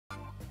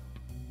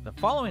The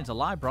following is a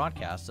live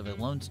broadcast of a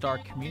Lone Star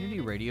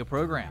community radio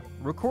program,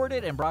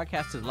 recorded and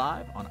broadcasted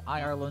live on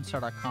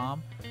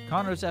irlonestar.com,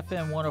 Conroe's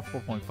FM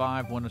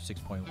 104.5,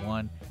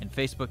 106.1, and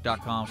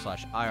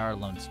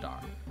facebook.com/irlonestar.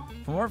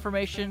 For more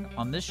information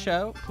on this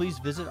show, please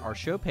visit our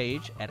show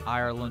page at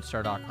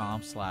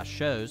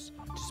irlonestar.com/shows.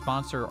 To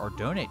sponsor or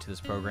donate to this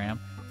program,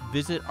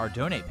 visit our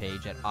donate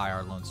page at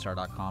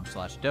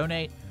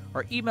irlonestar.com/donate,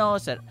 or email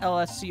us at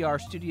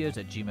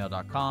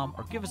lscrstudios@gmail.com,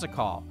 or give us a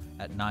call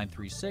at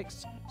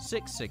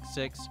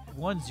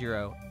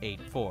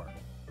 936-666-1084.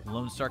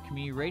 Lone Star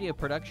Community Radio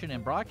production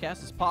and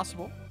broadcast is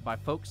possible by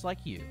folks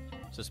like you.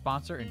 So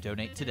sponsor and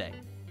donate today.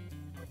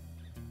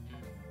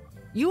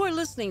 You are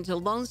listening to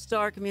Lone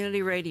Star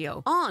Community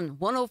Radio on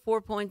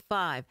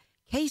 104.5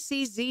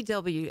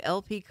 KCZW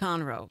LP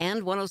Conroe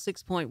and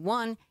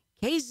 106.1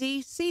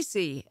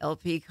 KZCC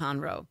LP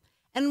Conroe,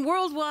 and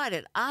worldwide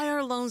at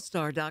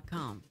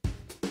irlonestar.com.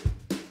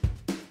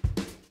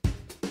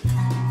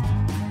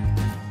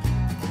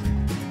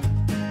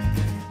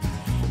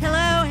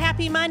 Hello,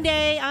 happy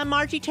Monday. I'm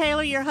Margie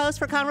Taylor, your host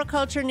for Conroe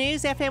Culture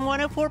News, FM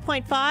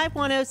 104.5,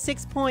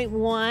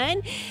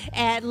 106.1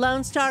 at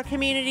Lone Star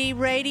Community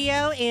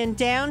Radio in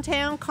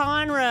downtown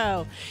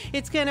Conroe.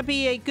 It's going to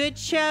be a good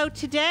show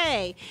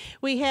today.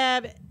 We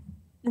have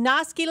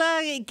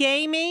Naskila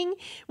Gaming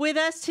with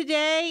us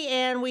today,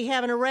 and we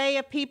have an array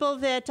of people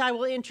that I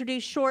will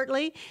introduce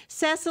shortly.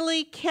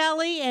 Cecily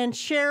Kelly and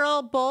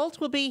Cheryl Bolt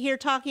will be here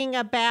talking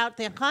about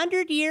the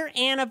 100-year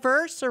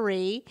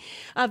anniversary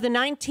of the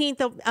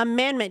 19th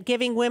Amendment,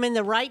 giving women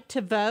the right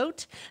to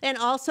vote, and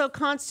also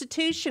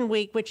Constitution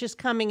Week, which is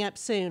coming up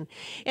soon.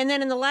 And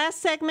then in the last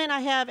segment,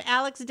 I have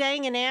Alex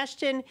Dang and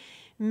Ashton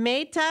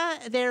Mehta.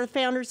 They're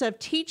founders of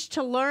Teach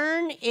to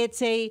Learn.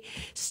 It's a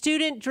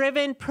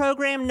student-driven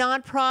program,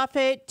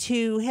 nonprofit,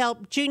 to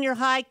help junior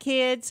high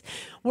kids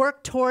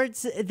work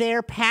towards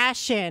their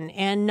passion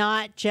and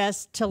not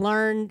just to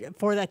learn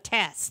for the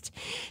test.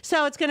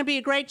 So it's going to be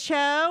a great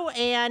show,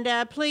 and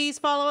please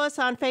follow us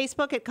on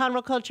Facebook at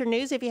Conroe Culture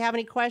News. If you have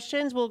any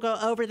questions, we'll go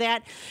over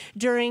that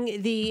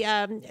during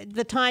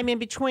the time in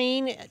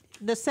between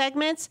the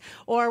segments,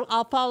 or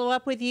I'll follow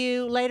up with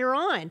you later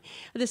on.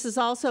 This is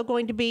also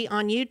going to be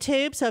on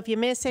YouTube, so if you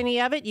miss any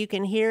of it, you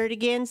can hear it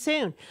again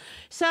soon.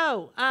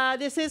 So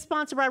this is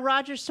sponsored by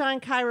Roger Stein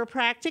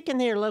Chiropractic,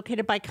 and they're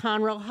located by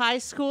Conroe High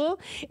School.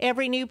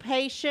 Every new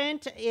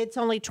patient, it's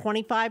only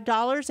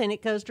 $25, and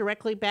it goes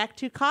directly back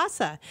to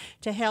CASA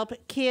to help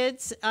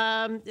kids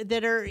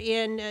that are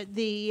in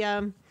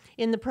the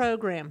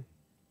program.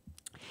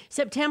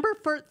 September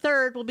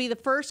 3rd will be the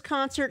first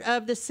concert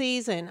of the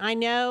season. I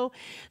know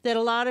that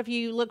a lot of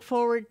you look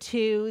forward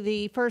to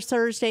the First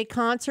Thursday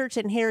concerts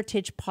in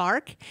Heritage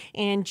Park,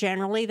 and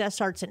generally that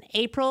starts in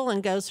April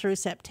and goes through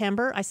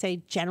September. I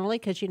say generally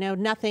because, you know,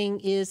 nothing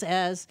is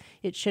as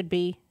it should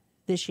be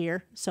this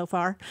year so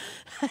far,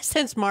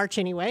 since March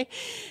anyway.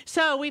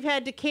 So we've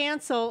had to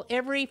cancel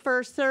every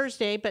first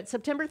Thursday, but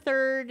September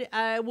 3rd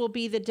will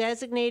be the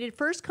designated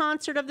first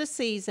concert of the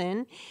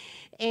season.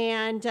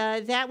 And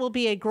that will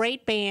be a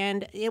great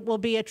band. It will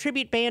be a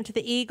tribute band to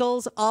the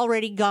Eagles,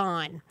 already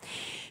gone.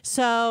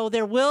 So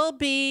there will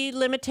be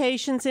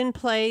limitations in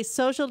place,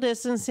 social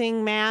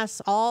distancing,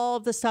 masks, all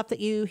of the stuff that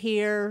you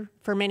hear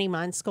for many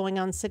months, going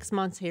on 6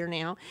 months here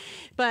now.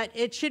 But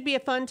it should be a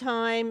fun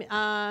time.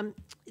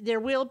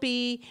 There will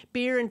be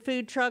beer and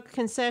food truck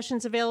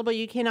concessions available.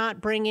 You cannot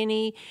bring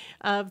any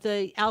of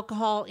the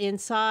alcohol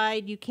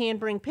inside. You can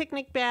bring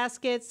picnic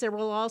baskets. There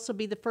will also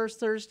be the First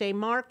Thursday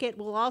Market.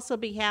 Will also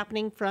be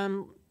happening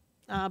from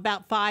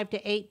about 5 to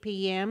 8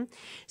 p.m.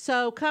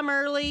 So come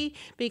early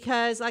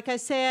because, like I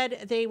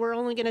said, they were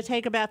only going to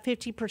take about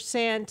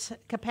 50%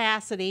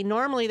 capacity.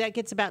 Normally that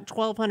gets about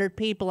 1,200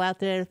 people out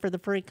there for the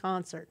free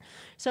concert.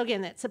 So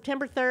again, that's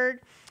September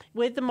 3rd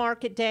with the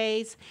market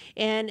days.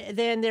 And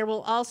then there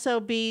will also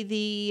be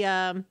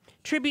the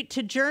tribute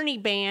to Journey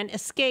band,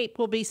 Escape,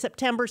 will be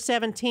September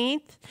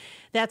 17th.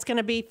 That's going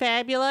to be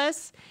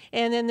fabulous.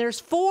 And then there's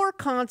 4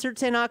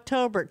 concerts in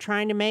October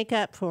trying to make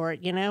up for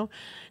it, you know.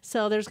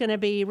 So there's going to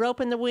be Rope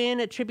in the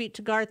Wind, a tribute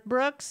to Garth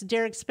Brooks,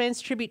 Derek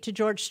Spence, tribute to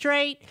George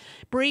Strait,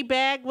 Bree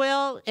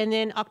Bagwell, and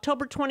then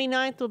October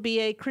 29th will be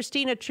a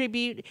Christina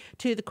tribute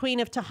to the Queen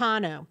of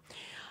Tejano.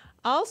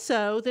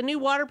 Also, the new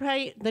water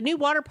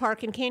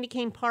park in Candy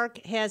Cane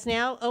Park has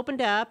now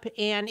opened up,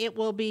 and it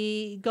will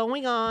be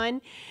going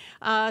on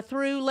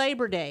through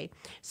Labor Day.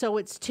 So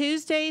it's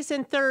Tuesdays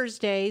and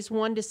Thursdays,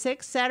 1 to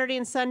 6, Saturday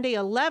and Sunday,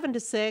 11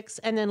 to 6,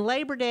 and then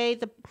Labor Day,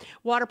 the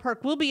water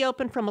park will be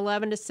open from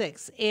 11 to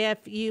 6.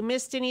 If you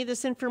missed any of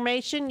this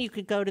information, you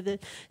could go to the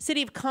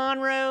City of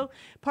Conroe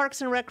Parks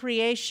and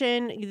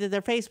Recreation, either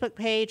their Facebook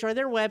page or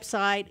their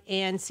website,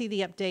 and see the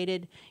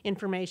updated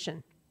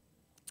information.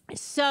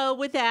 So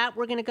with that,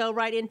 we're going to go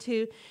right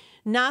into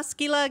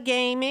Naskila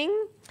Gaming.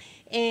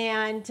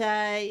 And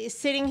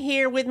sitting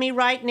here with me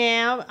right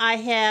now, I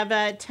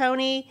have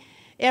Tony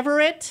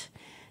Everett.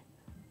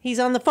 He's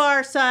on the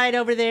far side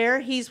over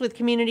there. He's with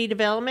Community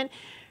Development.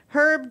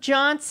 Herb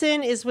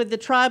Johnson is with the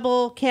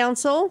Tribal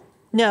Council.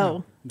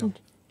 No.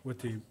 with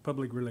the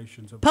public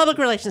relations. Public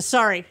relations,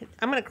 sorry.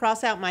 I'm going to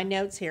cross out my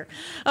notes here.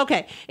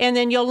 Okay, and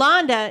then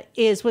Yolanda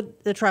is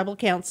with the Tribal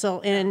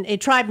Council and a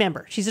tribe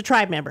member. She's a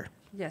tribe member.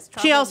 Yes.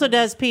 She also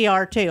does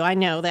PR, too. I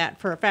know that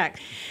for a fact.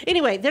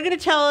 Anyway, they're going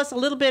to tell us a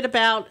little bit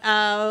about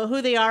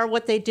who they are,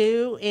 what they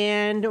do,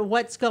 and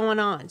what's going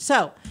on.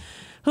 So,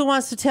 who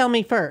wants to tell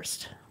me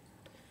first?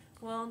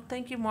 Well,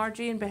 thank you,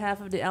 Margie, on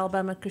behalf of the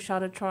Alabama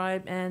Coushatta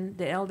tribe and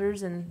the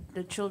elders and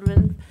the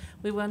children.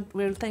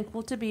 We're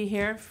thankful to be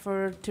here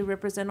to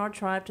represent our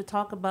tribe, to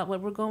talk about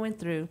what we're going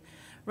through.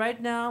 Right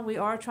now, we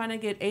are trying to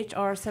get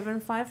H.R.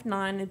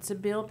 759. It's a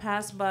bill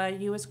passed by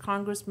U.S.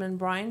 Congressman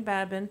Brian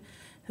Babin,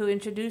 who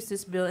introduced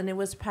this bill, and it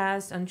was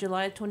passed on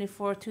July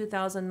 24,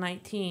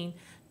 2019.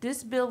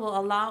 This bill will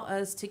allow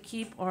us to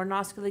keep our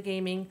Naskila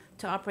Gaming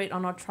to operate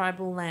on our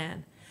tribal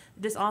land.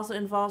 This also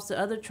involves the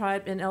other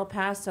tribe in El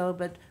Paso,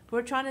 but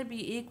we're trying to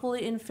be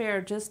equally and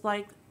fair, just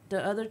like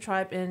the other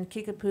tribe in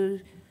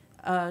Kickapoo,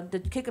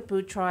 the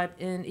Kickapoo tribe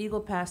in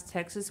Eagle Pass,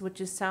 Texas, which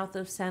is south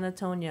of San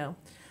Antonio.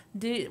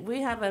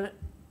 We have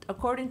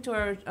according to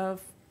our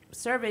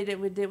survey that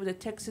we did with the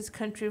Texas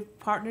Country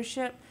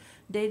Partnership,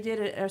 they did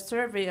a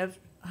survey of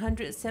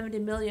 170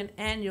 million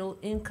annual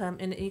income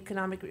in the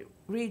economic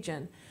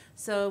region.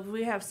 So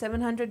we have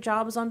 700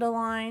 jobs on the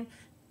line.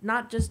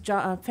 Not just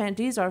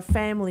these are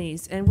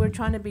families, and we're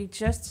trying to be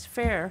just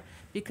fair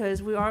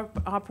because we are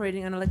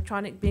operating an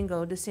electronic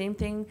bingo, the same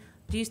thing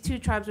these two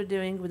tribes are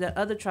doing with the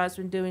other tribes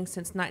been doing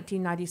since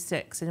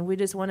 1996, and we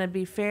just want to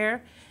be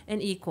fair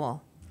and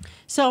equal.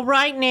 So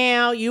right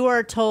now you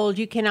are told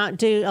you cannot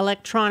do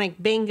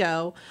electronic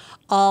bingo,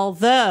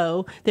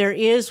 although there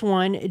is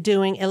one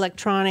doing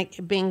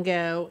electronic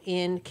bingo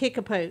in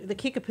Kickapoo, the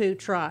Kickapoo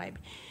tribe.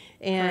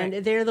 And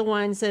Correct. They're the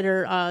ones that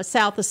are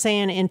south of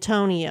San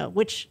Antonio,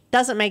 which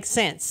doesn't make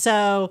sense.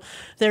 So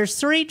there's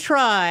 3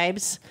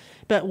 tribes,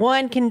 but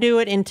one can do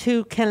it and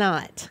 2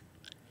 cannot.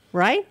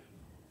 Right?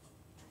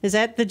 Is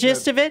that the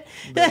gist of it?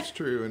 That's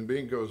true, and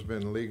bingo's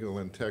been legal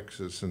in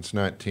Texas since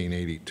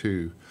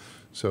 1982.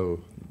 So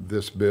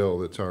this bill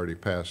that's already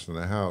passed in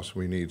the House,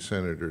 we need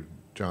Senator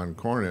John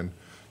Cornyn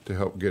to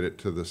help get it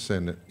to the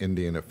Senate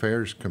Indian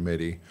Affairs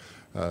Committee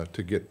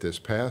to get this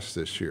passed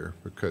this year,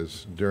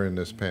 because during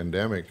this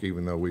pandemic,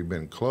 even though we've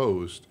been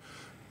closed,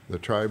 the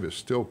tribe is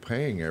still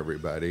paying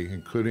everybody,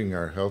 including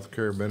our health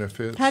care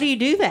benefits. How do you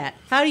do that?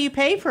 How do you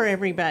pay for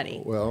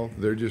everybody? Well,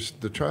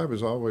 the tribe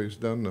has always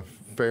done the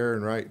fair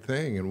and right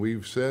thing, and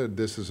we've said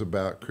this is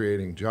about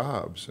creating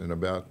jobs and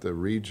about the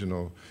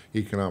regional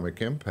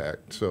economic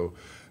impact. So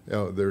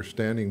they're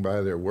standing by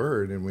their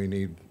word, and we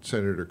need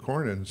Senator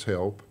Cornyn's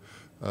help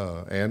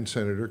and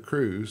Senator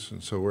Cruz.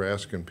 And so we're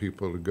asking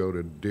people to go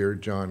to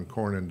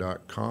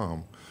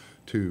dearjohncornyn.com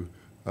to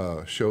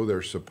show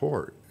their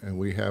support. And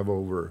we have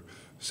over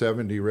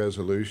 70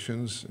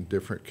 resolutions in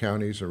different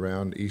counties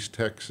around East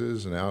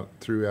Texas and out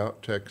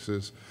throughout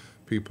Texas,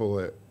 people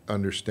that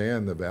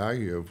understand the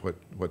value of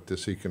what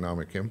this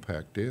economic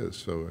impact is.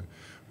 So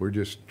we're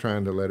just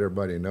trying to let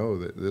everybody know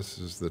that this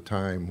is the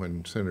time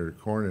when Senator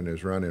Cornyn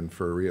is running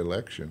for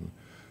re-election,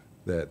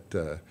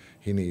 that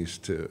he needs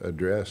to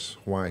address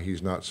why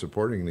he's not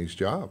supporting these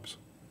jobs.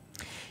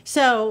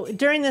 So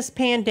during this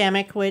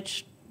pandemic,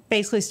 which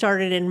basically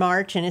started in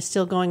March and is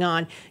still going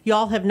on,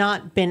 y'all have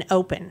not been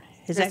open.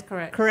 Is That's that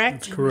correct.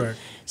 correct? That's correct.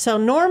 So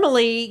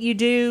normally you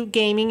do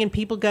gaming and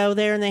people go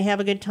there and they have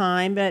a good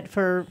time, but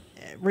for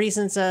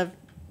reasons of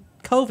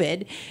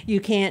COVID, you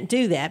can't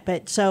do that.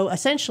 But so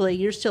essentially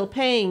you're still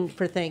paying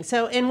for things.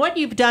 So, and what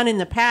you've done in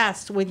the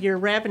past with your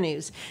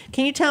revenues,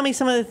 can you tell me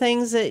some of the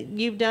things that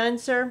you've done,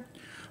 sir?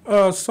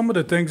 Some of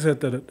the things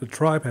that the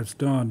tribe has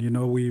done,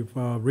 we've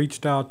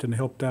reached out and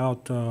helped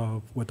out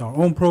with our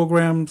own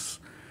programs,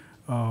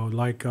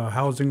 like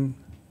housing,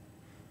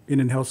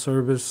 Indian health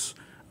service.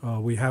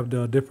 We have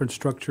the different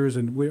structures,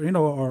 and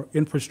our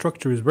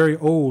infrastructure is very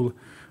old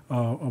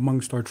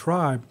amongst our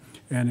tribe,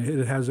 and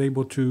it has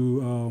able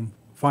to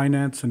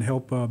finance and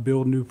help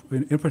build new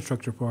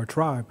infrastructure for our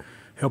tribe,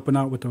 helping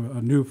out with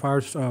a new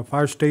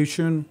fire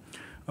station,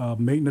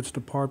 maintenance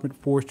department,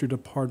 forestry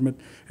department,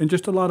 and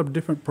just a lot of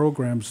different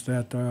programs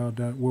that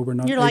where we're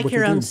not You're able like to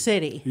your do. own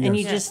city, and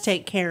you Yes. just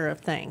take care of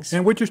things.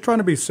 And we're just trying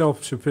to be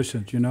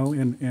self-sufficient,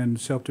 and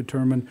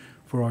self-determined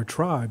for our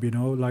tribe,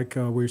 like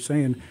we're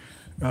saying,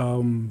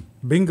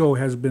 bingo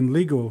has been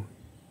legal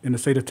in the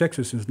state of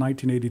Texas since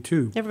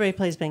 1982. Everybody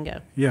plays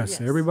bingo. Yes,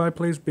 Yes. everybody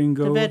plays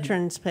bingo. The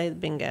veterans play the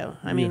bingo.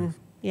 I mean,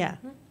 yeah.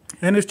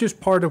 And it's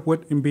just part of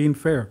in being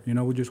fair.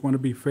 We just want to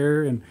be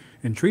fair and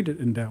treat it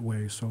in that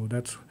way. So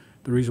that's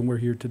the reason we're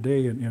here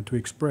today and to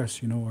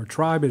express, our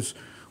tribe is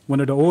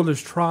one of the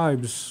oldest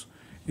tribes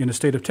in the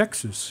state of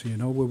Texas.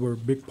 We're a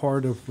big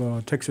part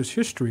of Texas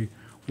history,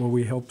 where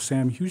we helped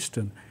Sam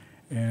Houston.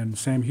 And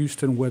Sam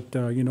Houston, with,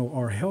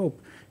 our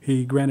help,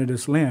 he granted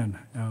us land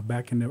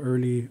back in the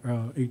early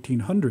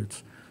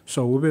 1800s.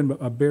 So we've been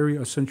a very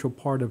essential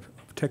part of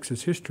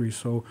Texas history.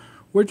 So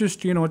we're just,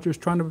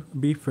 just trying to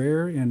be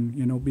fair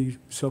and, be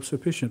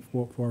self-sufficient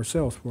for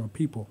ourselves, for our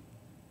people.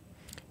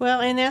 Well,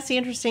 and that's the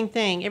interesting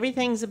thing.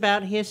 Everything's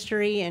about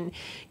history and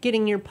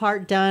getting your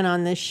part done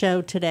on this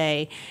show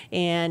today.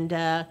 And,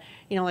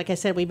 like I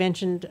said, we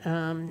mentioned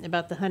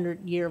about the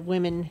 100-year of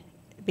women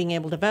being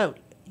able to vote.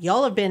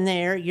 Y'all have been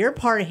there. You're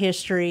part of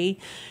history.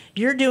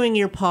 You're doing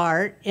your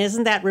part.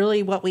 Isn't that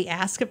really what we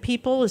ask of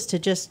people, is to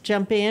just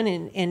jump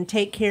in and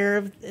take care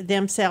of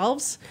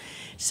themselves?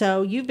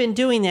 So you've been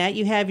doing that.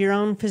 You have your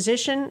own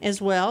physician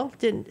as well.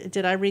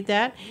 Did I read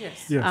that?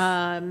 Yes. Yes.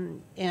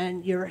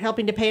 And you're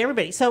helping to pay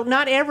everybody. So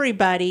not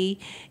everybody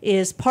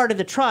is part of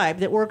the tribe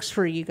that works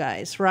for you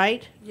guys,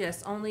 right?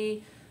 Yes,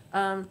 only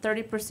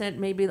 30%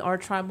 maybe are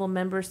tribal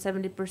members,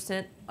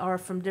 70% are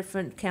from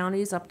different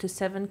counties, up to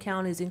 7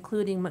 counties,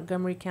 including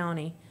Montgomery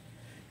County.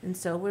 And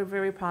so we're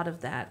very proud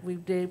of that. We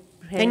did.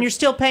 And you're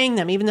still paying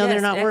them, even though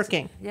they're not Yes,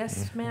 working.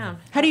 Yes, ma'am.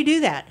 How do you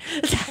do that?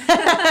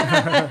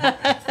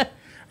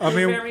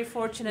 We're very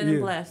fortunate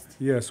and blessed.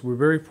 Yes, we're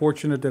very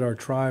fortunate that our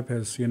tribe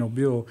has,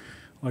 built,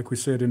 like we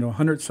said,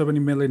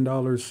 $170 million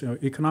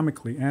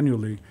economically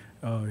annually.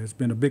 Has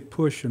been a big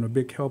push and a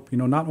big help,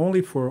 not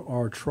only for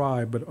our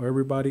tribe, but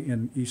everybody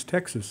in East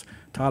Texas,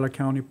 Tyler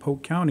County,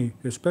 Polk County,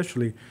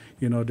 especially.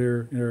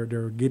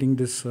 They're getting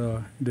this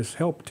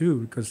help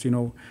too, because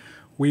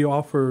we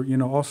offer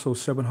also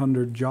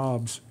 700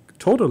 jobs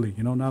totally.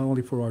 Not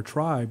only for our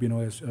tribe.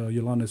 As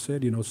Yolanda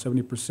said,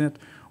 70%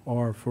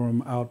 are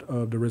from out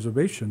of the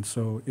reservation,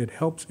 so it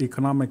helps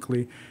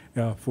economically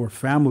for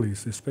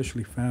families,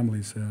 especially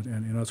families,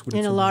 and that's what In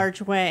it's a about.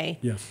 large way.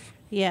 Yes.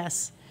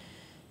 Yes.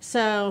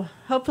 So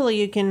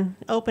hopefully you can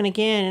open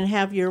again and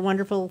have your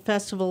wonderful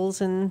festivals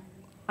and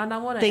And I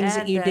want to things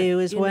add that you do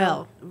as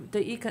well.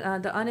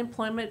 The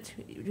unemployment,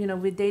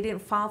 they didn't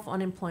file for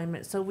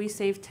unemployment, so we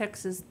saved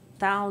Texas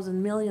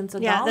thousands, millions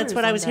of dollars. Yeah, that's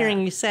what I on was that.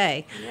 hearing you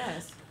say.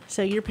 Yes.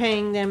 So you're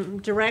paying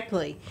them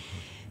directly.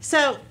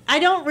 So I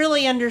don't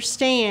really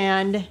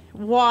understand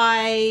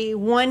why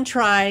one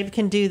tribe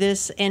can do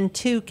this and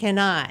 2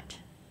 cannot.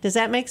 Does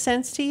that make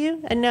sense to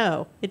you?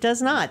 No, it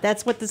does not.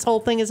 That's what this whole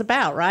thing is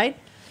about, right?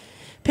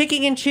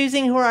 Picking and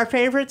choosing who our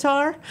favorites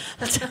are?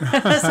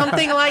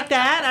 Something like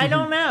that? I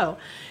don't know.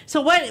 So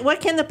what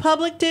can the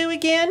public do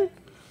again?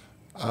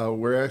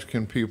 We're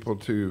asking people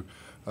to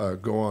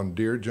go on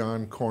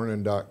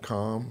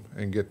dearjohncornyn.com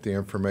and get the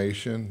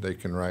information. They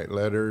can write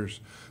letters,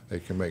 they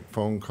can make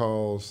phone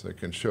calls, they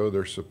can show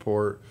their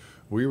support.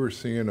 We were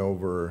seeing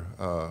over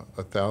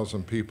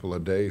 1,000 people a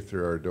day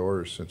through our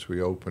doors since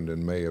we opened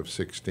in May of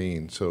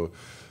 16. So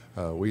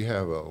we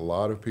have a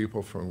lot of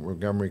people from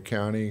Montgomery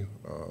County,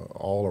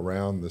 all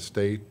around the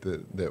state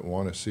that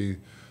want to see,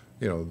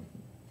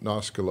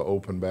 Naskila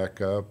open back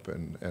up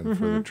and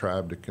for the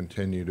tribe to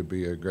continue to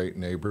be a great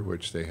neighbor,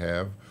 which they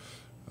have.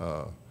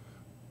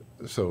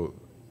 So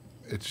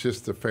it's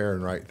just the fair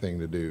and right thing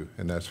to do,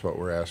 and that's what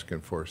we're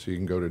asking for. So you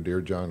can go to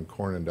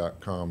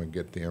dearjohncornyn.com and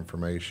get the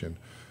information.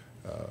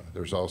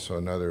 There's also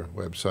another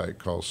website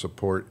called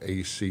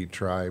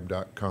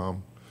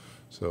supportactribe.com.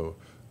 So,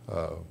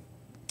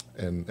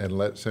 and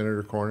let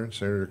Senator Cornyn,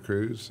 Senator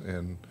Cruz,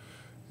 and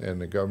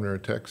the governor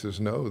of Texas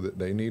know that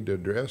they need to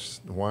address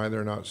why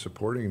they're not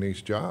supporting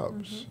these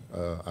jobs.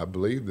 I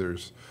believe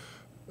there's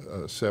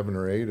 7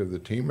 or 8 of the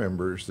team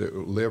members that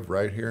live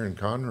right here in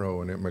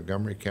Conroe and in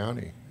Montgomery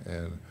County.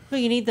 And Well,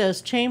 you need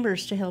those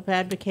chambers to help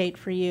advocate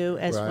for you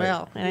as Right.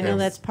 well. And I know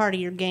And- that's part of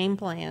your game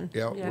plan,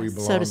 yeah, Yes. we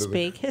belong so to the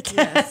speak.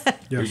 Yes.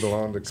 We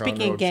belong to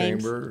Speaking of Conroe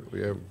games. Chamber.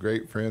 We have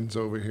great friends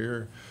over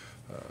here.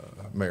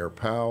 Mayor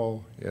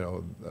Powell,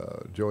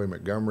 Joey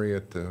Montgomery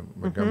at the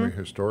Montgomery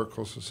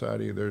Historical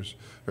Society. There's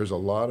a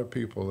lot of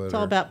people that It's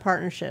all about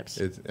partnerships.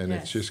 It's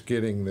Yes. just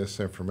getting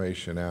this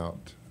information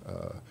out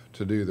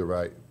to do the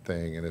right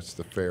thing, and it's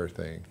the fair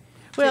thing.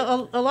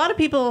 Well, a lot of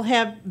people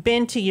have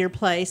been to your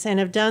place and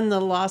have done the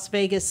Las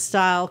Vegas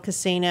style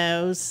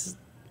casinos,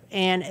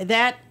 and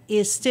that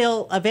is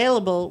still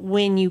available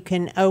when you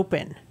can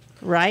open,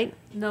 right?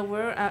 No,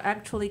 we're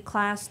actually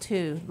Class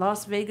 2.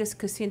 Las Vegas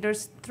Casino.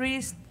 There's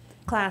 3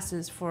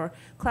 classes. For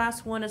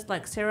Class 1 is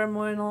like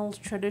ceremonial,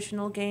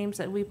 traditional games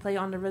that we play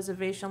on the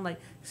reservation, like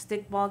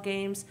stickball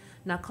games.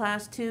 Now,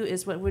 Class 2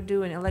 is what we're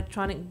doing,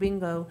 electronic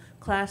bingo.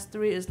 Class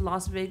 3 is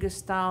Las Vegas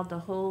style, the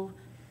whole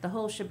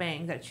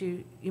shebang that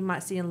you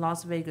might see in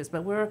Las Vegas.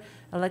 But we're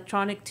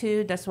electronic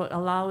 2. That's what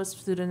allows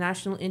us through the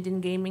National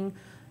Indian Gaming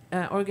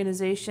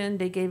Organization.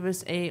 They gave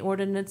us a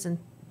ordinance in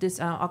this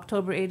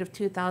October 8 of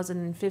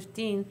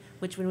 2015,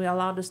 which when we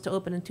allowed us to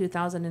open in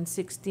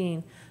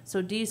 2016.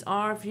 So these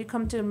are, if you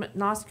come to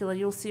Naskila,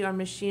 you'll see our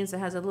machines that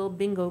has a little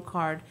bingo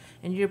card,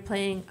 and you're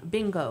playing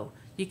bingo.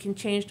 You can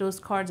change those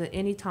cards at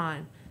any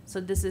time. So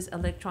this is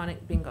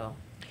electronic bingo.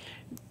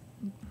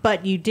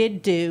 But you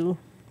did do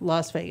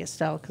Las Vegas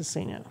style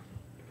casino.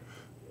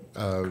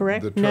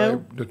 Correct? The No?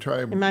 tribe, the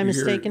tribe Am I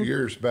mistaken?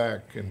 years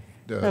back in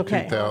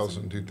Okay.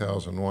 2000,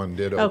 2001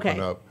 did Okay.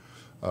 open up,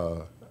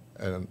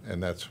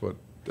 and that's what.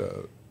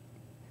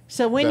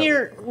 So when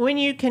That- when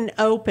you can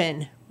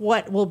open,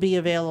 what will be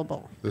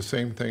available? The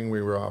same thing we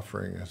were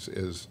offering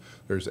is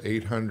there's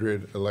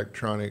 800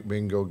 electronic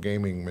bingo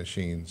gaming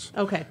machines.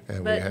 Okay.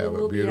 And But we have we a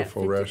will be at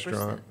beautiful 50%.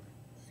 restaurant.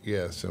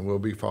 Yes, and we'll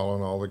be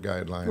following all the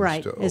guidelines.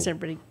 Right, to is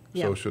everybody,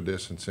 yeah. social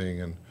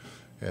distancing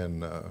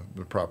and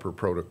the proper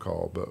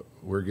protocol. But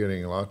we're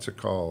getting lots of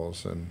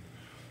calls, and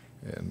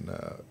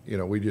you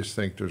know, we just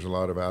think there's a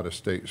lot of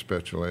out-of-state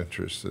special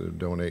interests that are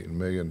donating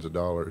millions of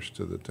dollars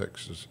to the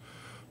Texas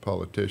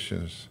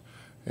politicians,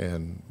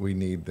 and we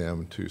need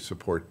them to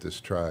support this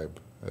tribe.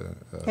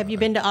 Have you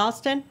been to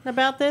Austin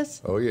about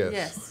this? Oh, yes.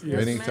 Yes.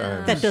 Many Yes,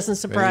 times. That doesn't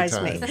surprise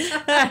me. Many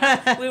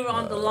times. We were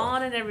on the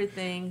lawn and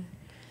everything.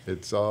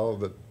 It's all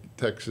the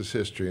Texas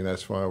history, and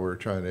that's why we're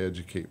trying to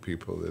educate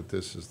people that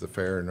this is the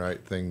fair and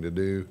right thing to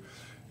do.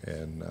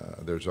 And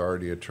there's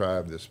already a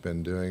tribe that's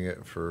been doing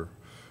it for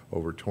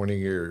over 20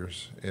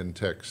 years in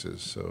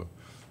Texas. So,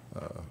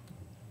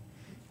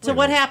 So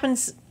what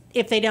happens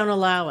if they don't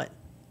allow it?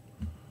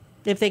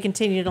 If they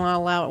continue to not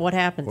allow it, what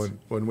happens?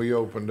 when we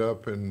opened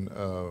up in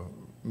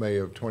May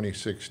of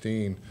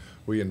 2016,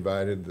 we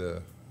invited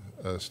the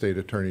state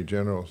attorney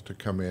generals to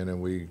come in,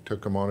 and we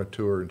took them on a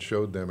tour and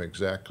showed them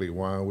exactly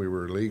why we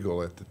were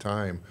legal at the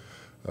time.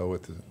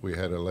 We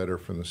had a letter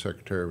from the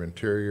Secretary of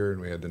Interior,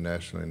 and we had the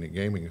National Indian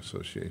Gaming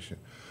Association.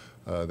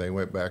 They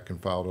went back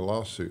and filed a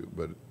lawsuit,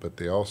 but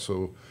they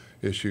also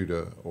issued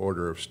an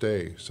order of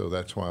stay. So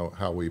that's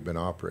how we've been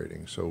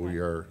operating. So we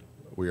are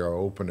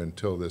open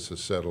until this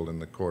is settled in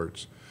the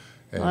courts.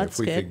 And Well, if that's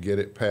we good. could get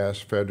it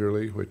passed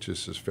federally, which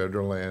is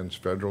federal lands,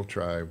 federal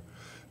tribe,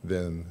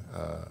 then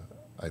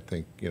I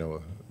think, you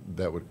know,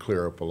 that would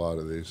clear up a lot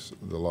of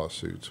the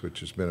lawsuits,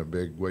 which has been a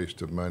big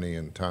waste of money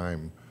and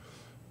time.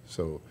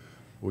 So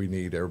we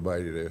need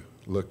everybody to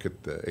look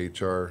at the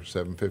HR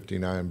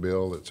 759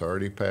 bill that's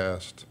already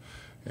passed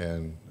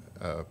and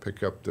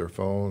pick up their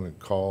phone and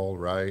call,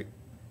 write,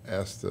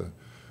 ask the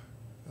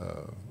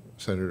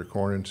Senator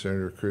Cornyn,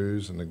 Senator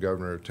Cruz, and the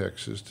governor of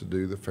Texas to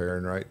do the fair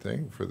and right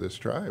thing for this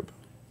tribe.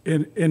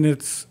 And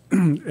it's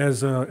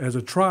as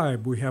a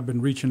tribe, we have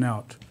been reaching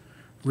out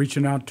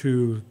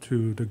to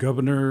the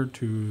governor,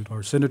 to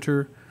our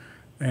senator,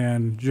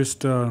 and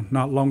just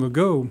not long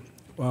ago,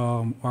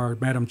 our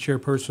Madam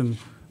Chairperson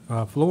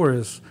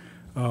Flores,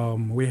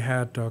 we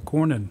had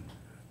Cornyn,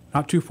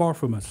 not too far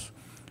from us,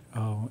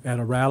 at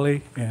a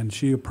rally, and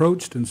she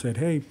approached and said,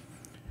 "Hey,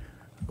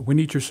 we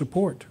need your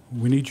support.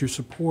 We need your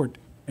support."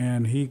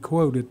 And he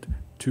quoted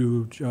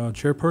to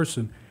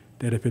Chairperson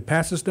that if it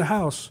passes the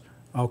House,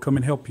 I'll come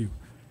and help you.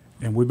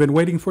 And we've been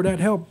waiting for that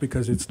help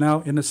because it's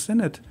now in the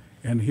Senate,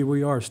 and here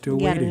we are still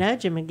You got to waiting.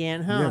 nudge him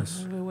again, huh?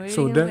 Yes. We're waiting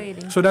So and that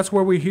waiting. so that's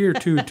where we're here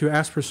to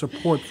ask for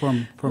support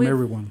from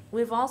everyone.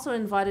 We've also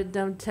invited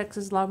them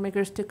Texas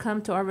lawmakers to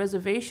come to our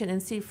reservation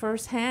and see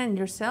firsthand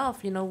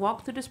yourself. You know,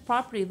 walk through this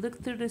property,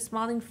 look through the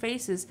smiling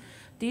faces.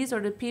 These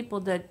are the people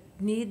that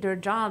need their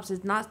jobs.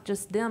 It's not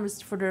just them;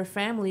 it's for their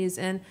families.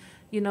 And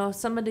you know,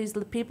 some of these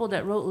people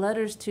that wrote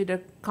letters to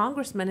the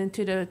congressmen and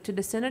to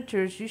the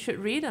senators, you should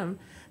read them.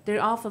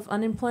 They're off of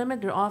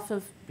unemployment. They're off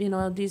of, you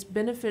know, these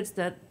benefits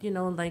that, you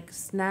know, like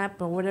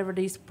SNAP or whatever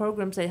these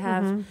programs they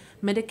have,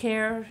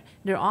 Medicare.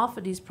 They're off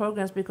of these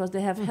programs because they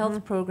have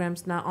health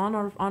programs now on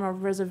our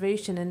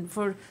reservation, and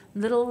for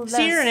little less. So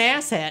you're an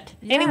asset.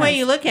 Yes. Any way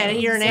you look at it,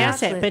 you're an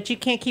Exactly. asset. But you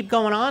can't keep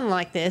going on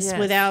like this Yes.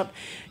 without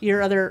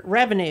your other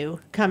revenue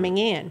coming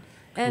in.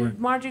 And Right.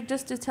 Margie,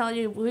 just to tell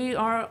you, we've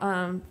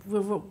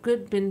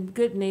been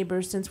good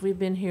neighbors since we've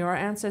been here. Our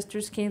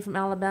ancestors came from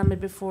Alabama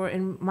before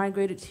and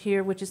migrated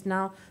here, which is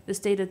now the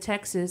state of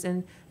Texas.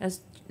 And as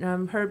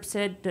Herb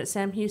said, that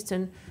Sam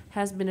Houston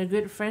has been a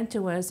good friend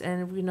to us,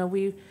 and you know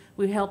we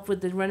helped with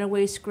the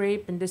runaway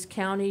scrape in this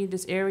county,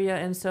 this area,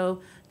 and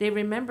so they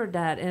remembered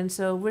that, and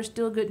so we're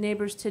still good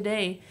neighbors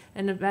today.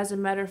 And as a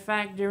matter of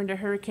fact, during the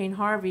Hurricane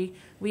Harvey,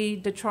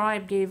 the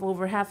tribe gave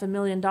over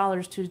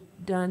 $500,000 to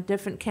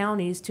different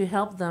counties to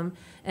help them.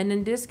 And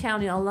in this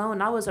county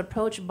alone, I was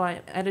approached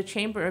at a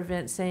chamber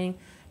event saying,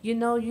 you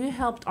know, you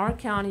helped our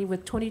county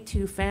with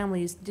 22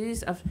 families.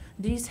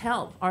 These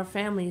help our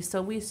families.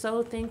 So we're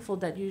so thankful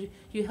that you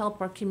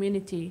help our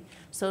community.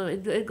 So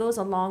it goes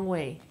a long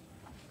way.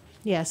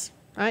 Yes,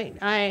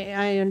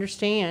 I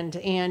understand.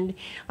 And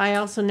I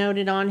also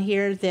noted on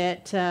here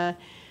that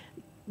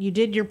you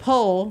did your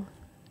poll,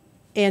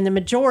 and the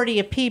majority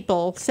of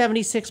people,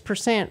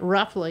 76%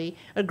 roughly,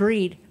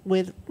 agreed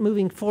with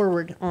moving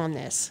forward on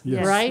this,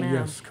 Yes, right? ma'am.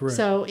 Yes, correct.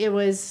 So it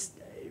was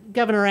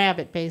Governor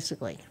Abbott,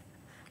 basically.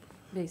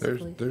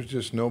 Basically. There's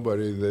just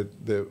nobody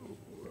that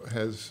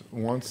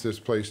wants this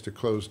place to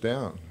close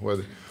down.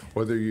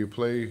 Whether you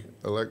play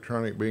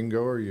electronic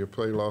bingo or you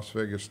play Las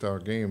Vegas style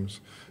games,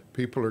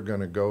 people are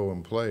going to go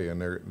and play.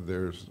 And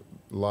there's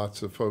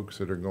lots of folks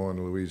that are going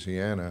to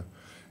Louisiana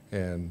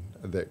and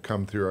that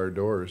come through our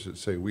doors that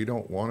say, we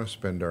don't want to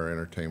spend our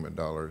entertainment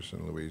dollars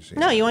in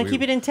Louisiana. No, you want to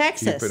keep it in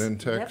Texas. Keep it in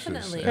Texas.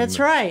 Definitely. That's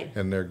right.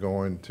 And they're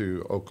going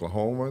to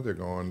Oklahoma. They're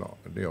going,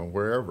 you know,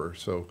 wherever.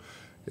 So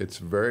it's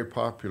a very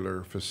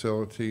popular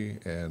facility,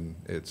 and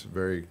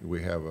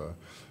we have a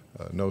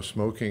no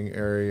smoking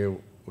area.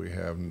 We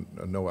have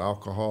no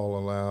alcohol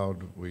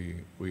allowed.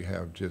 We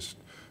have just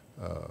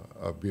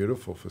a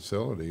beautiful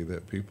facility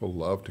that people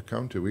love to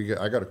come to.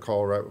 I got a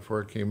call right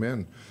before I came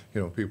in,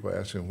 you know, people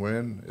asking,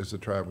 when is the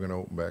tribe going to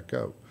open back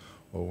up?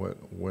 Well,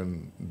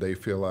 when they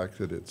feel like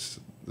that it's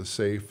the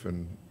safe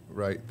and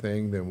right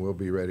thing, then we'll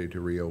be ready to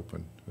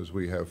reopen, because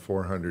we have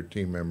 400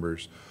 team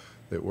members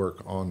that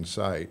work on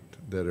site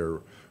that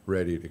are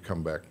ready to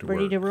come back to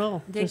Ready work. to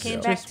roll. They Just- came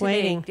back just today.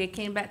 waiting. They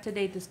came back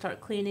today to start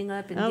cleaning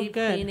up and Oh, deep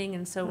good. cleaning,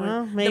 and so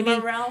Well, the maybe-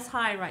 morale's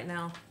high right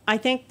now. I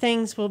think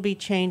things will be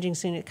changing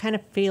soon. It kind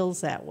of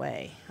feels that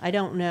way. I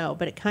don't know,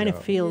 but it kind of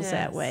Yeah. feels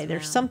that Yes, way.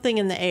 There's ma'am. something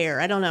in the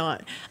air. I don't know.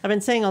 I've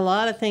been seeing a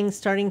lot of things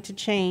starting to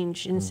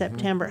change in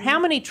September. How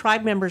many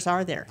tribe members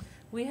are there?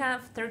 We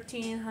have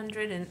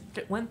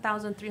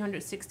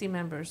 1,360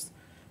 members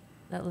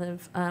that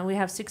live. We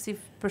have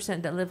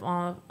 60% that live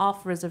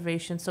off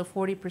reservation, so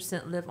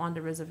 40% live on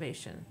the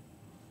reservation.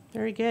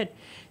 Very good.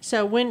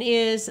 So when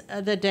is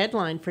the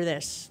deadline for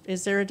this?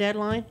 Is there a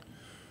deadline?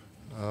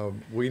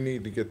 We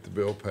need to get the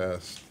bill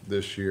passed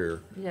this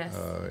year. Yes.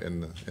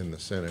 In the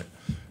Senate,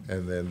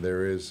 and then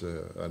there is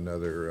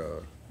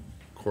another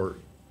court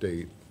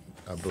date,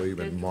 I believe,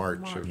 in Scheduled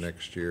March of March.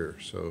 next year.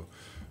 So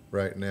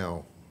right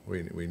now,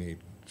 we need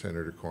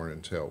Senator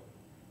Cornyn's help,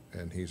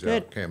 and he's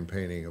Good. out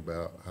campaigning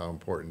about how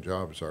important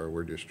jobs are.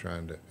 We're just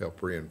trying to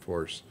help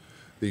reinforce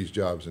these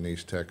jobs in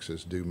East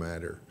Texas do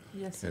matter.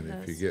 Yes, it And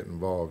if you does. get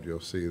involved, you'll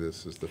see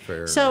this is the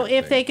fair. and So right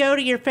if they thing. go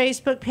to your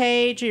Facebook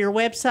page or your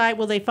website,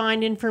 will they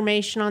find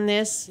information on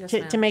this Yes, to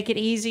ma'am. make it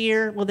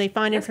easier? Will they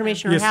find Yes,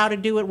 information ma'am. on Yes. how to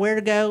do it, where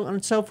to go,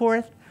 and so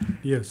forth?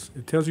 Yes,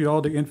 it tells you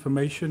all the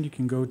information. You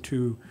can go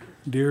to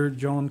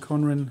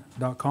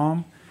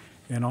dearjohnconran.com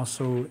and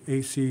also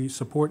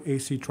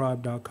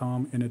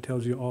supportactribe.com, and it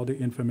tells you all the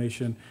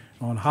information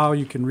on how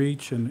you can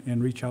reach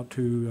and reach out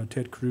to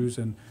Ted Cruz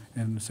and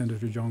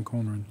Senator John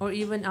Conran. Or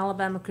even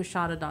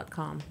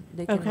alabamacushada.com.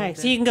 They can Okay, look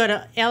so there. you can go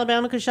to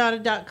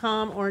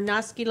alabamacushada.com or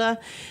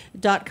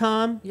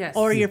naskila.com Yes.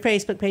 or your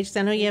Facebook page, 'cause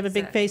I know you have a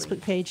big Exactly.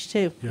 Facebook page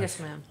too. Yes,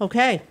 ma'am.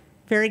 Okay,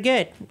 very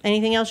good.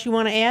 Anything else you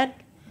want to add?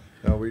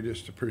 No, we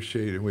just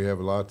appreciate it. We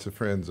have lots of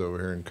friends over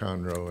here in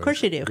Conroe. Of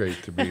course you do.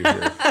 Great to be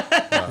here.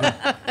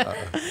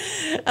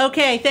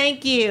 Okay,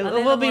 thank you. I'll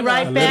let We'll them be know.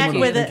 right I'll let back them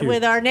know. Thank you.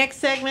 with our next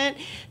segment,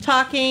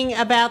 talking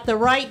about the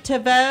right to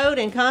vote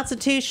and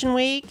Constitution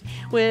Week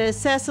with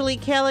Cecily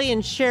Kelly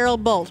and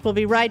Cheryl Bolt. We'll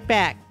be right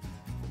back.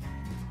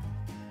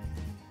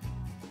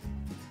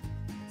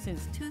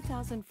 Since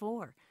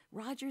 2004,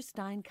 Roger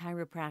Stein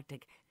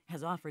Chiropractic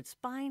has offered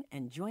spine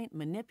and joint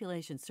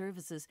manipulation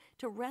services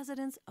to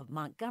residents of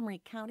Montgomery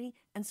County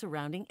and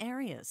surrounding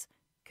areas.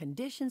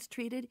 Conditions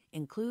treated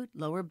include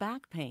lower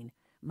back pain,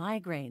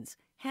 migraines,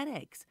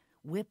 headaches,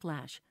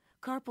 whiplash,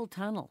 carpal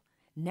tunnel,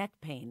 neck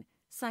pain,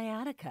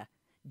 sciatica,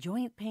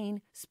 joint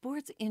pain,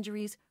 sports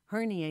injuries,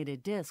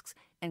 herniated discs,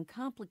 and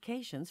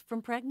complications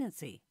from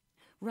pregnancy.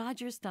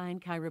 Roger Stein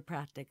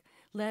Chiropractic,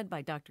 led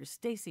by Dr.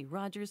 Stacy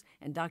Rogers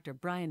and Dr.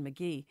 Brian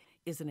McGee,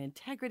 is an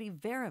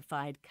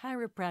integrity-verified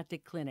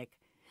chiropractic clinic.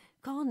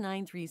 Call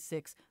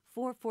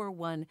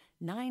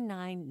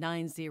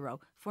 936-441-9990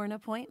 for an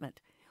appointment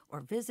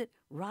or visit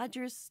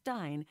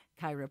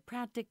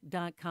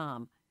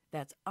rogerssteinchiropractic.com.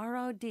 That's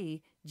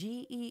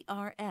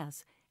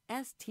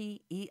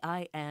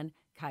RODGERSSTEIN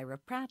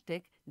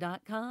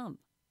chiropractic.com.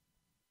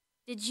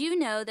 Did you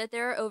know that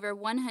there are over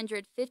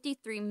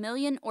 153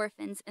 million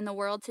orphans in the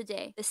world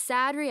today? The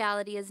sad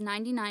reality is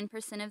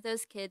 99% of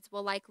those kids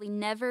will likely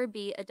never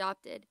be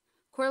adopted.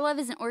 CoreLove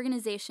is an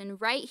organization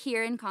right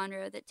here in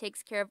Conroe that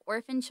takes care of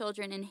orphan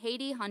children in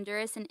Haiti,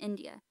 Honduras, and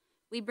India.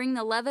 We bring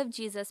the love of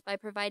Jesus by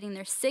providing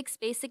their 6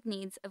 basic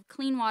needs of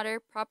clean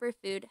water, proper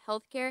food,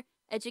 healthcare,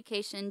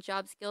 education,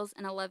 job skills,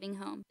 and a loving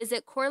home.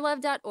 Visit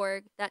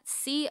corelove.org, that's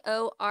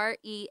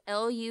CORELUV.org.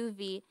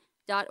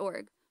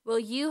 Will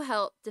you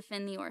help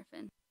defend the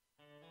orphan?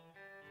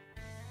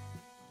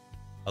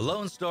 A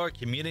Lone Star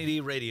Community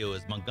Radio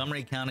is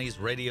Montgomery County's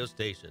radio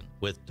station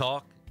with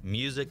talk,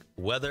 music,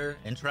 weather,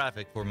 and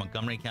traffic for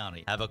Montgomery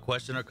County. Have a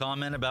question or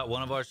comment about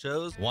one of our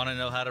shows? Want to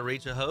know how to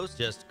reach a host?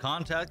 Just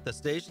contact the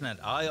station at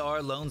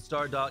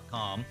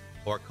irlonestar.com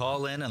or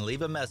call in and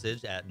leave a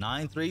message at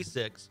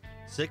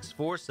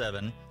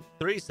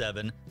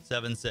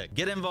 936-647-3776.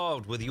 Get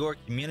involved with your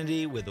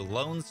community with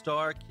Lone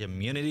Star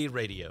Community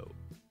Radio.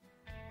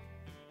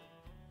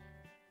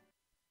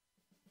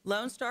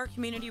 Lone Star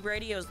Community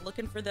Radio is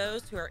looking for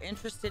those who are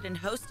interested in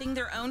hosting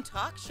their own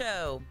talk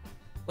show.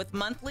 With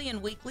monthly and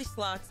weekly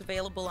slots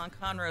available on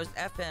Conroe's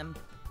FM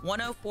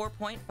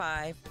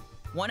 104.5,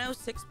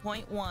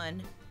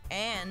 106.1,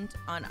 and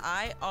on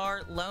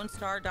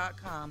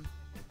irlonestar.com.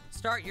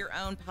 Start your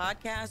own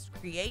podcast,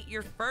 create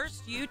your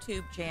first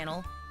YouTube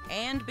channel,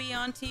 and be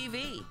on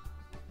TV.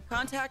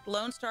 Contact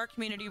Lone Star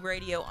Community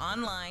Radio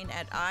online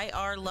at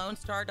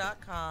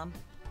irlonestar.com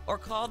or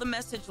call the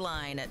message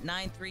line at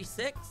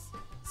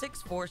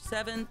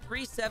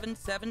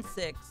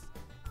 936-647-3776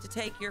 to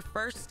take your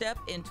first step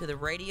into the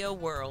radio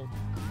world.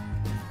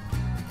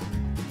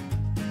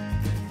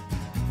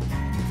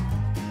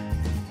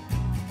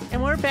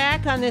 And we're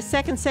back on this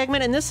second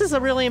segment, and this is a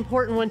really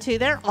important one, too.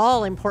 They're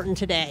all important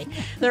today.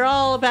 They're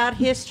all about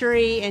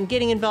history and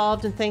getting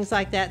involved and things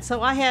like that.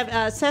 So I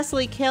have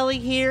Cecily Kelly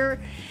here,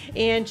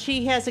 and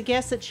she has a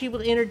guest that she will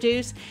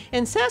introduce.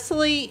 And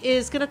Cecily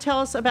is going to tell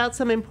us about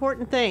some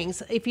important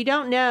things. If you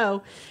don't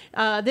know,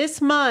 this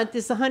month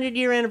is the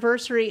 100-year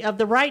anniversary of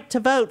the right to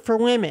vote for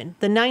women,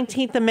 the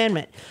 19th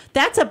Amendment.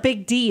 That's a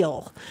big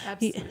deal.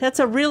 Absolutely. That's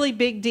a really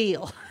big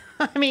deal.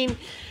 I mean,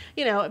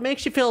 you know, it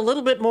makes you feel a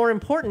little bit more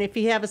important if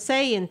you have a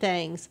say in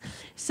things.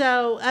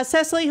 So,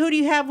 Cecily, who do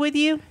you have with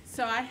you?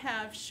 So I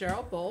have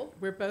Cheryl Bolt.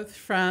 We're both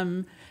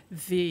from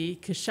the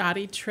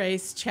Coshawty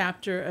Trace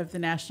chapter of the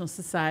National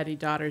Society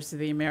Daughters of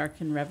the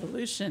American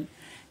Revolution.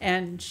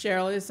 And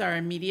Cheryl is our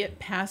immediate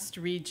past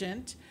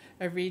regent.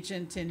 A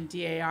regent in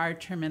DAR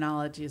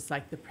terminology is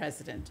like the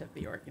president of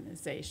the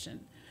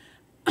organization.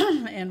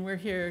 And we're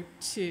here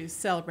to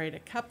celebrate a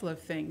couple of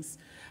things.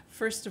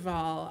 First of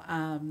all,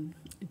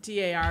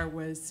 DAR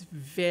was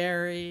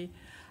very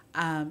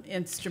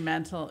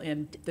instrumental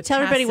in the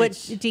Tell everybody what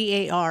passage-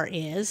 DAR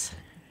is.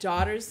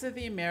 Daughters of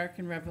the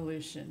American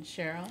Revolution.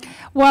 Cheryl?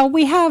 Well,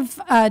 we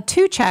have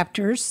 2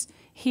 chapters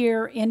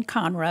here in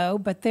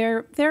Conroe, but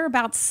there are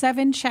about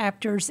 7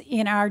 chapters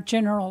in our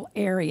general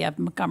area of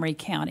Montgomery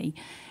County.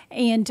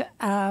 And,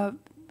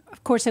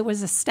 of course, it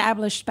was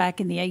established back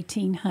in the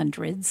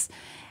 1800s.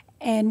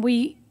 And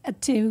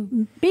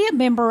to be a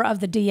member of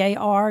the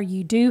DAR,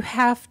 you do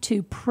have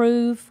to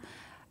prove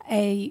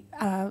a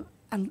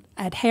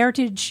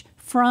heritage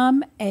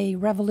from a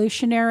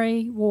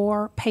Revolutionary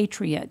War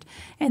patriot,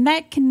 and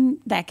that can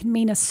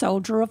mean a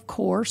soldier, of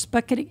course,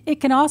 but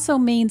it can also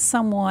mean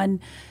someone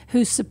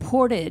who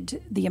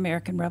supported the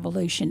American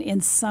Revolution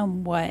in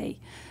some way.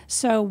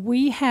 So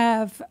we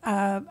have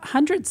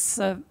hundreds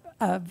of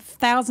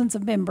thousands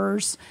of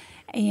members.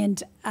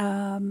 And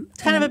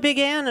it's kind of a big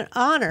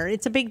honor.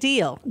 It's a big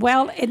deal.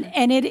 Well,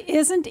 and it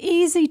isn't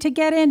easy to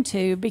get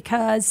into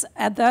because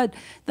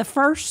the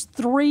first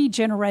 3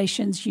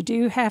 generations, you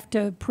do have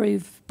to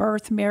prove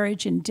birth,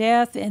 marriage, and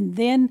death. And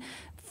then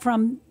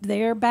from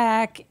there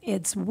back,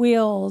 it's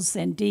wills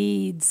and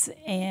deeds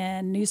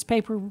and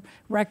newspaper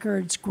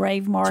records,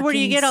 grave markings. So where do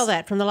you get all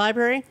that? From the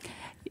library?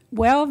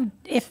 Well,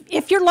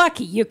 if you're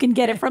lucky, you can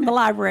get it from the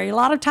library. A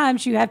lot of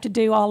times you have to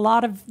do a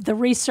lot of the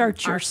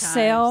research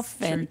yourself.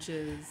 And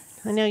churches.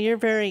 I know you're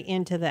very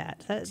into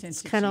that.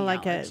 That's kind of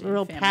like a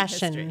real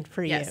passion history.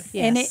 for Yes.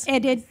 you. Yes.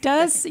 And it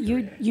does,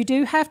 you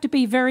do have to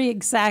be very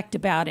exact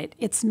about it.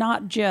 It's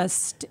not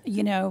just,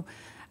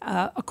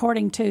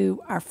 according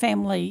to our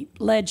family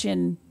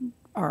legend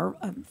or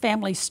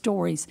family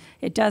stories,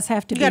 it does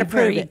have to be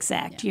very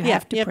exact. You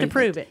have to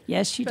prove it.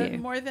 Yes, you But do.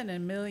 more than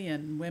 1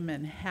 million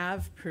women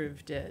have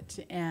proved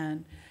it,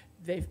 and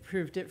they've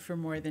proved it for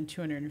more than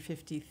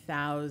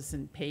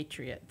 250,000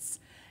 patriots,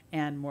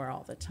 and more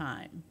all the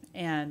time.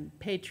 And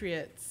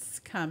patriots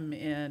come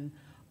in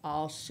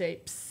all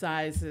shapes,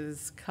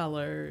 sizes,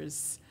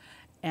 colors,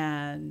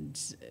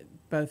 and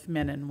both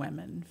men and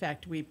women. In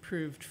fact, we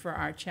proved for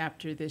our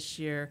chapter this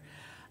year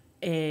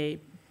a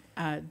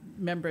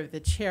member of the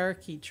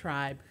Cherokee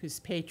tribe whose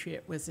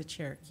patriot was a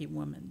Cherokee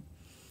woman.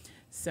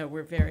 So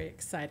we're very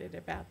excited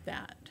about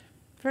that.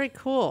 Very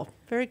cool.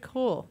 Very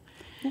cool.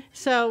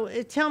 So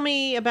tell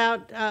me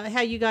about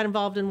how you got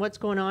involved in what's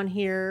going on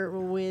here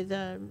with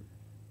the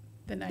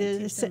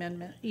 19th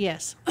Amendment.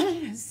 Yes.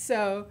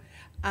 So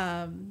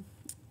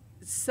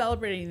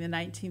celebrating the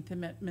 19th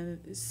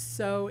Amendment is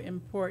so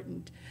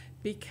important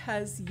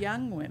because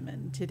young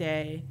women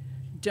today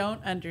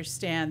don't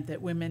understand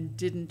that women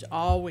didn't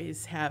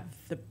always have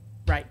the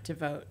right to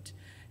vote.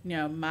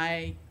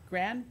 My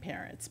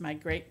grandparents, my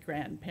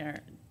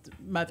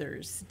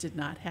mothers did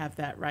not have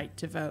that right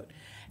to vote.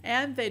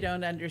 And they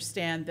don't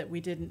understand that we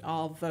didn't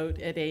all vote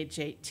at age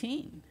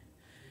 18.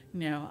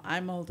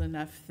 I'm old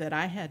enough that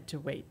I had to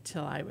wait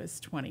till I was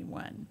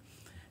 21.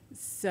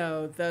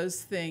 So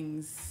those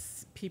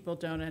things people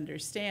don't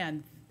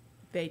understand.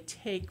 They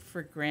take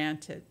for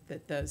granted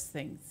that those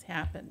things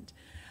happened.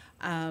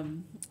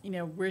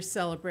 We're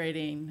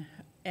celebrating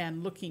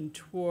and looking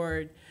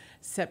toward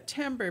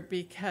September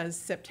because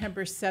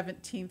September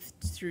 17th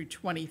through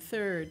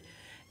 23rd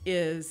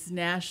is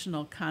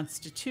National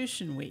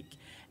Constitution Week.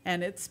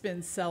 And it's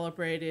been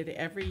celebrated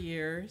every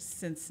year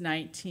since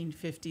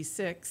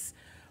 1956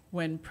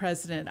 when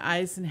President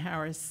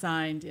Eisenhower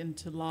signed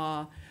into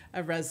law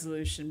a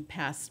resolution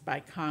passed by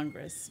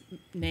Congress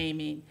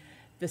naming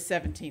the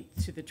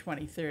 17th to the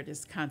 23rd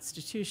as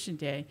Constitution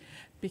Day,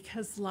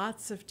 because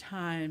lots of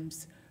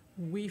times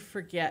we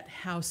forget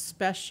how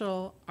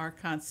special our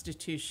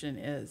Constitution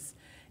is.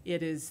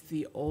 It is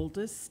the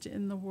oldest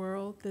in the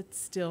world that's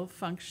still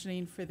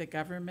functioning for the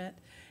government.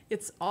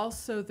 It's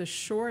also the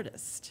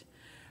shortest,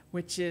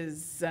 which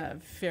is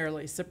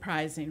fairly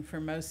surprising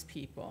for most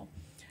people.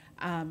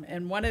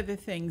 And one of the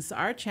things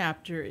our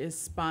chapter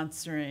is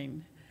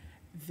sponsoring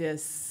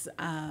this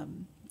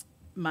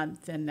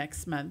month and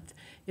next month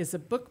is a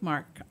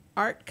bookmark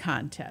art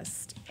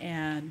contest.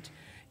 And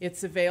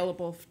it's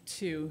available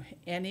to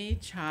any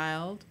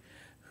child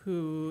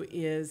who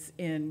is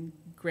in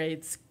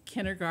grades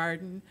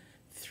kindergarten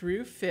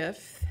through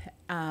fifth,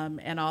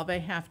 and all they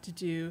have to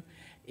do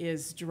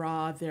is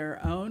draw their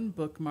own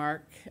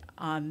bookmark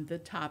on the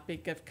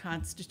topic of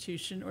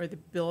Constitution or the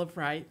Bill of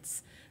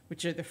Rights,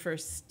 which are the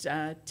first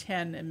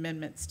 10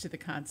 amendments to the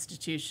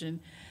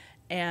Constitution.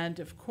 And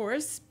of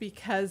course,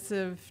 because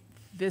of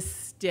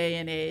this day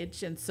and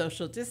age and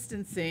social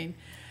distancing,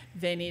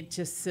 they need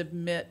to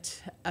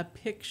submit a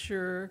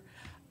picture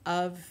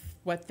of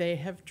what they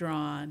have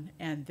drawn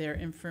and their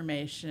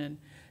information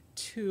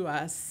to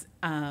us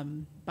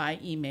by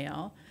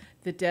email.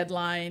 The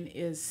deadline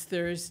is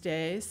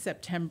Thursday,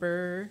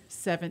 September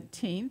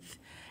 17th,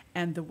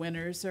 and the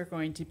winners are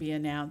going to be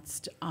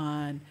announced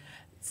on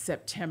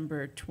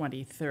September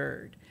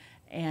 23rd.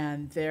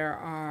 And there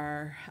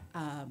are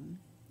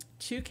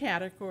 2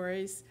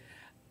 categories,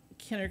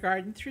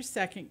 kindergarten through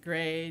second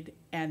grade,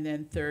 and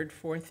then third,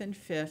 fourth, and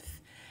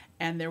fifth.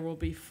 And there will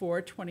be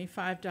 4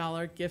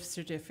 $25 gift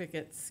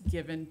certificates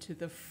given to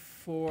the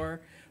 4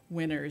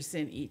 winners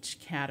in each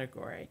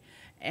category.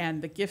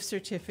 And the gift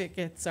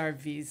certificates are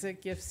Visa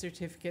gift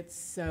certificates,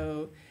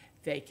 so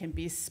they can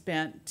be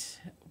spent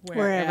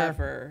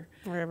wherever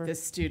the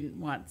student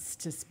wants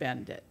to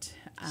spend it.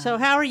 So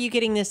how are you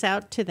getting this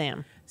out to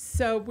them?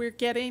 So we're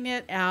getting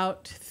it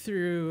out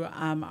through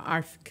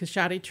our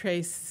Coshawty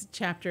Trace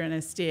chapter in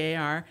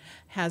SDAR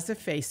has a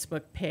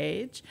Facebook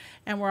page,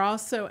 and we're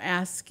also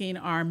asking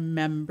our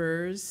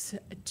members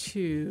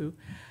to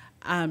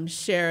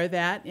share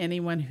that.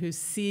 Anyone who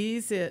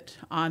sees it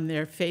on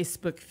their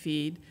Facebook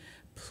feed,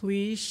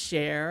 please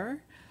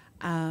share.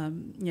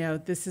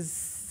 This is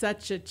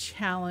such a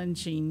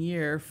challenging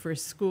year for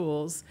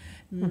schools.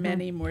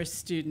 Many more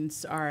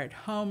students are at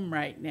home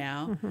right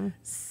now.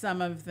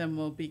 Some of them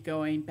will be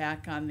going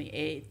back on the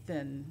 8th,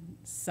 and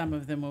some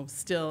of them will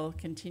still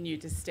continue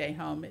to stay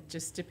home. It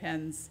just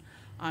depends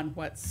on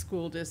what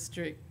school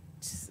district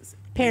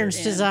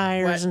Parents'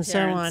 desires and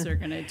so on. Parents are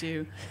going to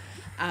do.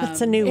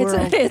 It's a new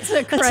world. It's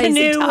a crazy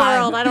new time.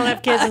 world. I don't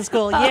have kids in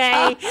school.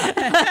 Yay.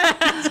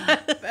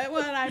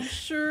 Well, I'm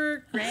sure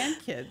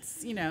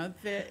grandkids,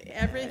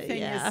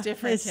 everything is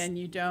different, and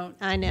you don't.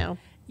 I know.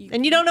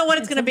 And you don't know what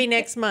it's going to be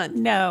next month.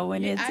 No,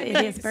 and it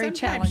is very sometimes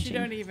challenging. You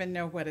don't even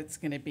know what it's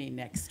going to be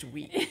next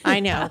week. I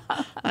know.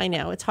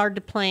 It's hard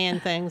to plan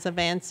things,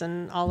 events,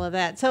 and all of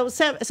that. So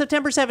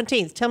September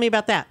 17th, tell me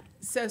about that.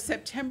 So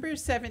September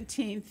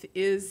 17th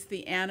is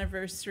the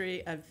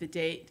anniversary of the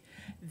date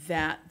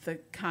that the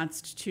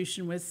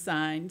Constitution was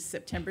signed,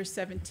 September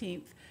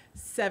 17th,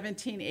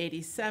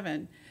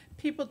 1787.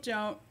 People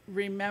don't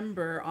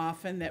remember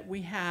often that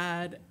we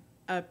had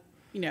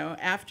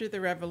after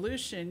the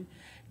Revolution,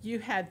 you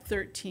had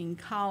 13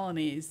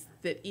 colonies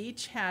that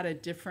each had a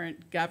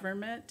different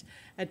government,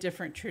 a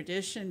different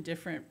tradition,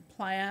 different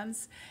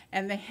plans,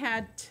 and they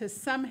had to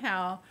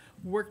somehow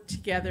work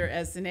together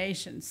as a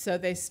nation. So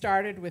they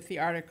started with the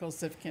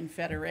Articles of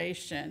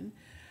Confederation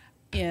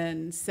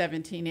in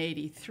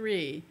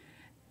 1783,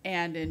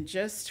 and in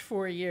just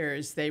 4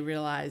 years they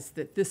realized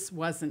that this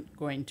wasn't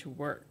going to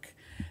work.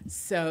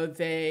 So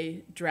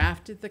they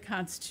drafted the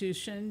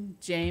Constitution.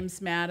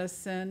 James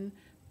Madison,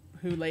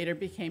 who later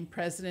became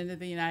President of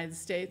the United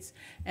States,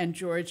 and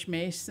George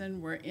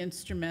Mason were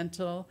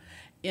instrumental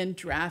in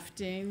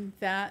drafting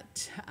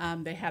that.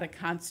 They had a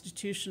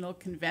constitutional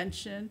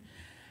convention.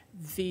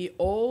 The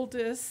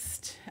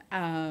oldest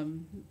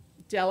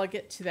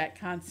delegate to that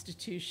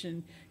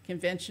Constitution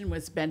convention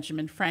was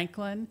Benjamin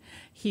Franklin.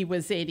 He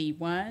was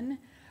 81,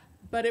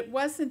 but it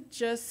wasn't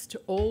just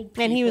old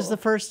people. And he was the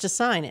first to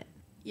sign it.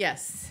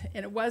 Yes,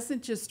 and it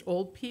wasn't just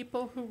old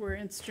people who were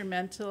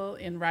instrumental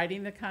in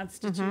writing the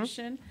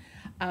Constitution.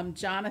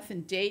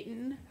 Jonathan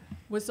Dayton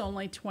was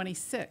only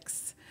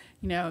 26.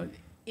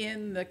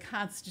 In the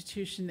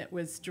Constitution that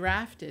was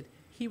drafted,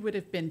 he would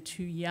have been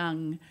too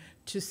young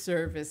to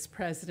serve as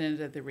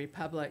President of the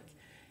Republic.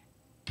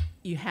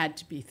 You had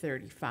to be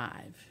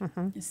 35.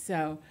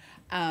 So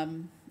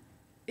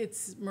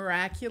it's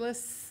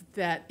miraculous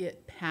that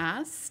it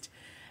passed.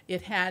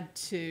 It had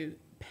to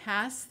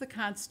pass the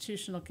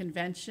Constitutional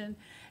Convention,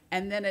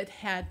 and then it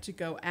had to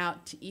go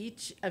out to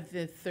each of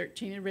the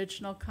 13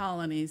 original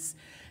colonies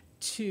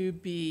to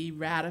be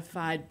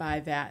ratified by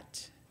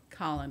that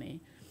colony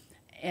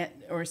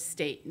or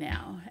state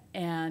now.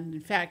 And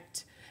in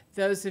fact,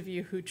 those of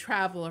you who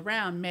travel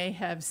around may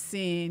have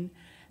seen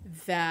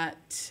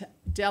that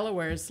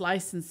Delaware's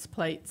license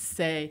plates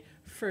say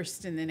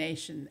first in the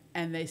nation,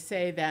 and they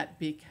say that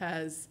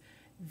because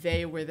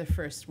they were the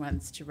first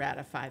ones to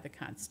ratify the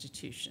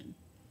Constitution.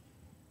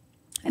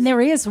 And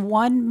there is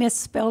one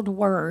misspelled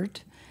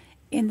word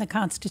in the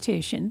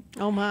Constitution.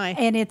 Oh, my.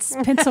 And it's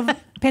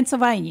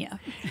Pennsylvania.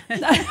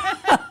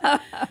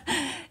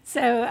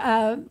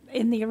 So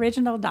in the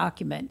original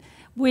document,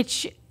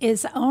 which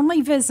is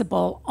only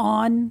visible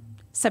on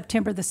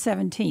September the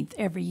 17th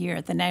every year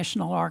at the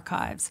National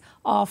Archives,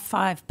 all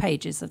 5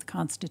 pages of the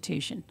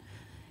Constitution.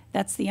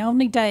 That's the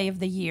only day of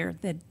the year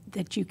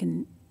that you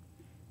can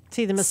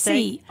See the mistake?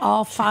 See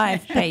all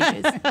 5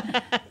 pages.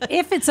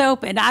 If it's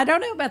open. I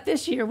don't know about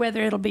this year,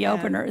 whether it'll be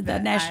open or the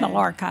National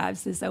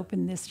Archives is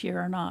open this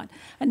year or not.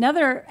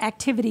 Another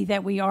activity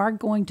that we are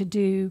going to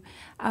do,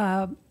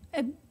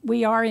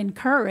 we are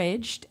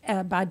encouraged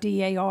by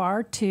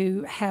DAR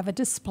to have a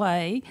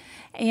display,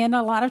 and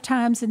a lot of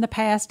times in the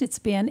past it's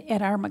been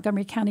at our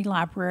Montgomery County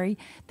Library.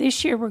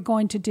 This year we're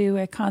going to do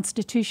a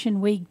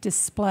Constitution Week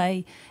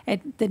display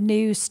at the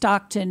new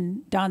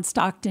Don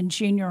Stockton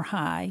Junior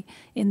High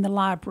in the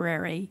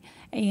library,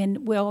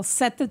 and we'll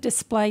set the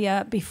display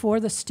up before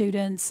the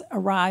students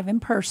arrive in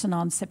person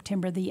on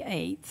September the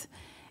 8th.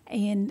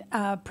 And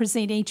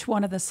present each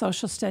one of the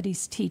social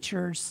studies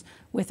teachers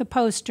with a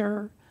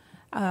poster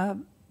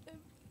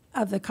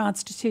of the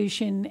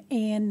Constitution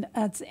and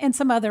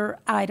some other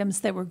items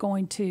that we're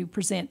going to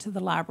present to the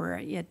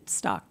library at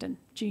Stockton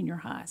Junior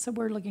High. So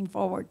we're looking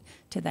forward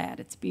to that.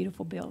 It's a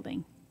beautiful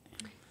building.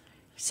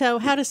 So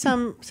how does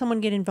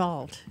someone get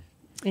involved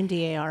in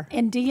DAR?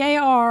 In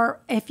DAR,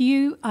 if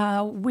you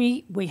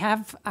we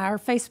have our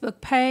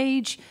Facebook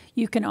page.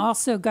 You can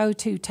also go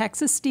to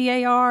Texas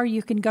DAR.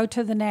 You can go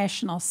to the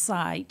national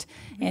site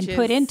and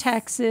put in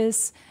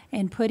Texas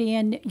and put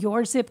in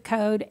your zip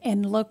code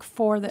and look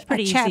for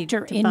a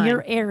chapter in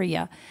your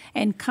area,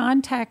 and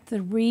contact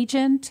the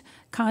regent,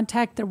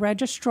 contact the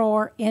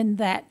registrar in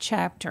that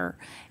chapter,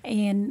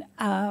 and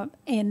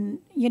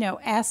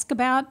ask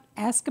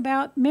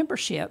about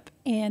membership.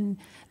 And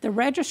the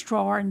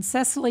registrar, and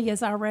Cecily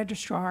is our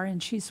registrar,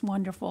 and she's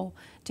wonderful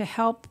to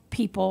help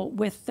people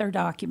with their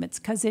documents,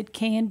 because it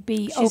can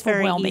be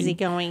overwhelming. She's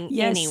very easygoing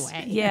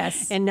anyway.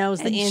 Yes. And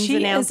knows the ins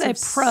and outs of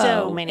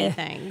so many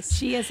things.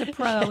 She is a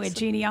pro at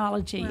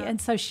genealogy,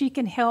 and so she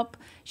can help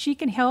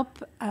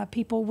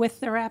people with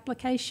their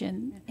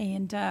application.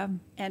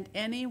 And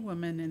any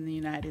woman in the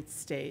United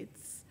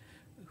States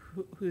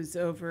who's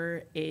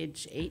over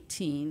age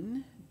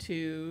 18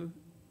 to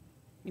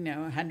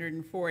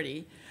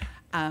 140,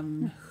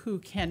 who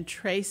can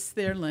trace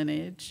their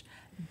lineage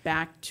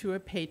back to a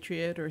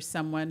patriot or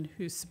someone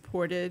who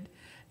supported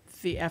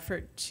the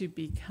effort to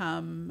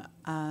become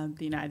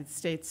the United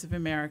States of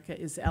America,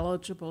 is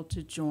eligible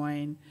to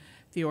join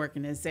the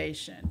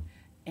organization.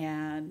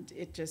 And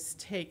it just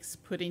takes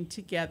putting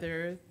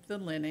together the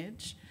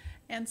lineage.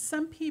 And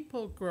some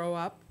people grow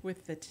up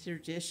with the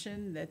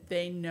tradition that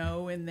they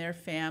know in their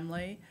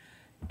family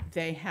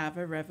they have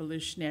a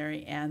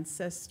revolutionary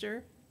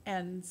ancestor,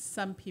 and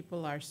some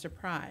people are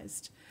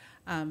surprised.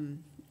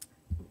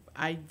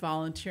 I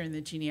volunteer in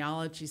the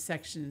genealogy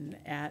section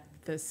at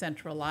the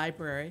Central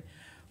Library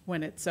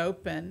when it's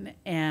open,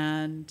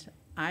 and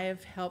I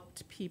have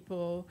helped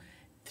people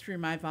through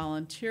my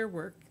volunteer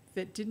work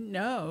that didn't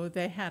know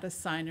they had a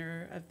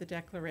signer of the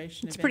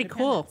Declaration of Independence. It's pretty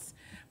cool.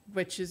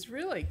 Which is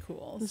really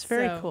cool. It's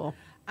very cool.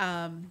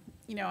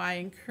 I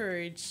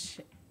encourage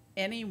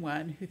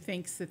anyone who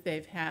thinks that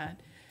they've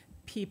had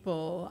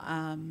people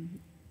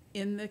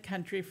in the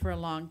country for a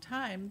long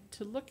time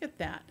to look at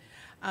that.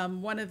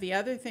 One of the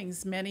other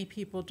things many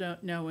people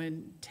don't know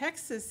in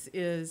Texas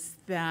is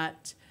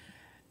that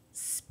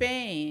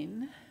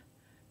Spain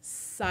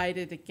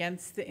sided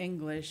against the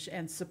English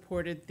and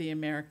supported the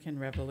American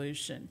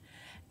Revolution.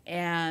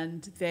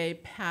 And the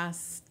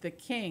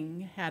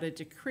king had a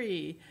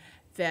decree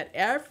that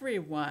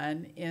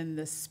everyone in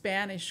the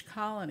Spanish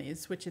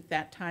colonies, which at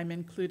that time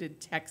included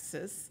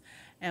Texas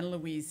and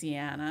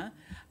Louisiana,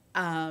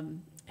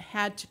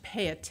 had to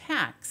pay a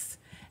tax,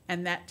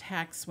 and that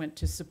tax went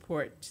to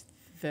support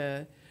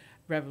the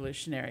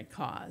revolutionary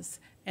cause.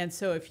 And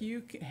so if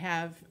you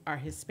are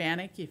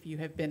Hispanic, if you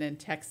have been in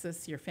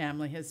Texas, your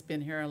family has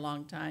been here a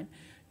long time,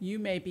 you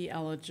may be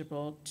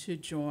eligible to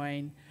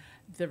join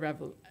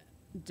the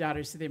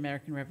Daughters of the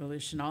American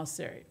Revolution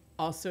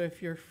also,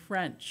 if you're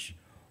French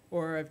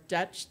or of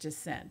Dutch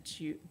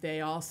descent,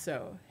 they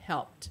also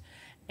helped.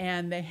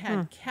 And they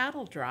had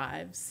cattle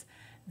drives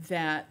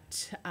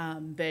that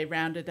they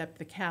rounded up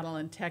the cattle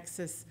in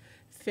Texas,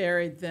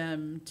 ferried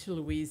them to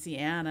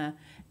Louisiana,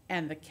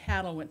 and the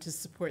cattle went to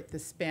support the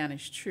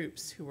Spanish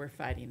troops who were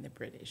fighting the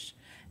British.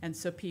 And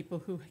so people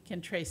who can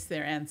trace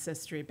their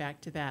ancestry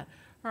back to that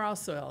are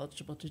also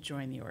eligible to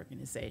join the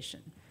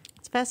organization.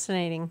 It's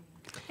fascinating.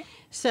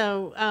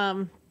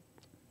 So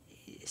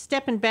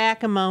stepping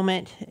back a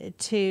moment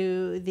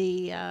to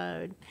the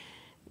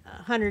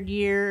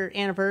 100-year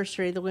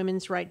anniversary of the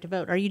women's right to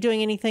vote, are you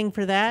doing anything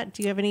for that?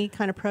 Do you have any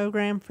kind of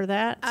program for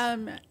that?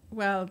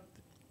 Well,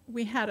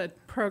 we had a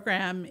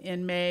program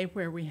in May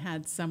where we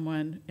had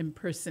someone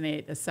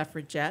impersonate a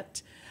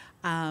suffragette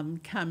come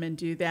and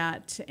do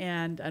that.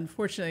 And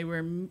unfortunately,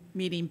 we're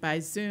meeting by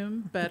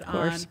Zoom, but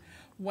on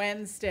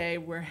Wednesday,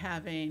 we're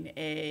having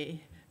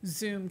a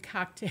Zoom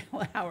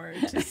cocktail hour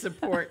to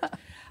support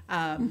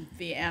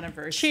the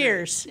anniversary.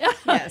 Cheers.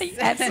 Yes,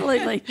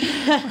 absolutely.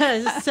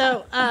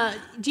 So,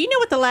 do you know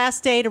what the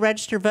last day to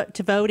register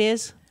to vote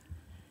is?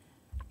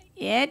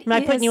 Am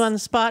I putting you on the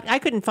spot? I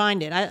couldn't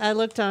find it. I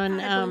looked on.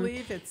 I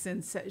believe it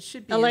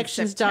should be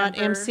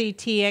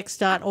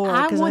elections.mctx.org.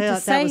 I want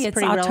to say it's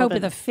October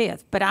relevant. the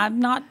 5th, but I'm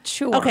not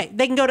sure. Okay,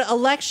 they can go to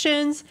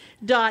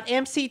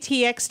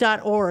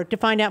elections.mctx.org to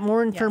find out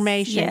more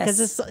information, because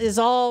this is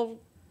all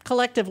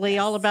collectively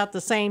all about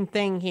the same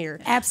thing here.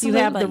 Absolutely.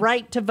 You have the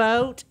right to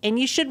vote, and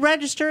you should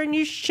register, and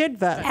you should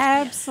vote.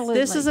 Absolutely.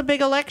 This is a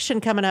big election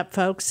coming up,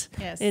 folks,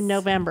 in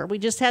November. We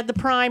just had the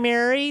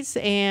primaries,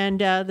 and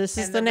this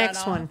is the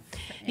next one.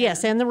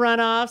 Yes, and the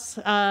runoffs,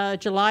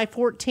 July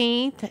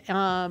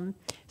 14th.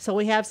 So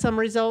we have some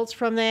results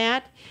from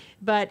that,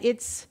 but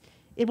it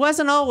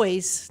wasn't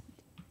always.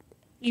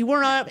 You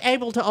weren't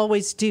able to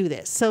always do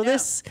this. So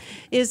this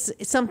is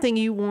something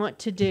you want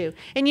to do.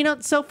 And you know,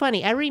 it's so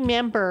funny. I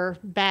remember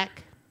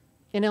back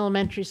in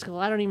elementary school,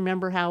 I don't even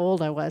remember how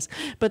old I was,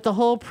 but the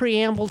whole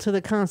preamble to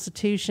the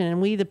Constitution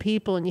and We the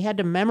People, and you had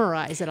to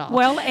memorize it all.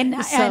 Well, and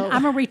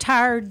I'm a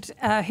retired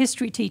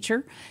history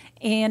teacher,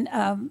 and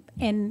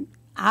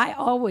I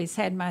always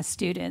had my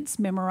students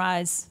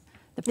memorize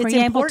the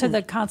preamble to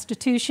the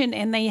Constitution,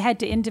 and they had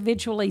to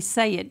individually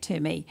say it to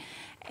me.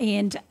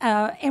 And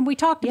we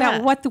talked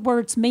about what the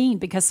words mean,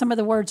 because some of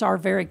the words are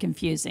very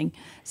confusing.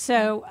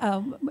 So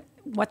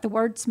what the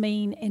words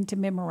mean, and to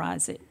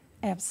memorize it,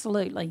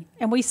 absolutely.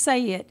 And we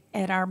say it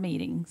at our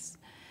meetings,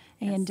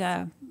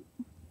 and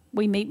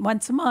we meet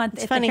once a month.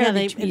 It's at funny the how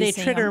Heritage they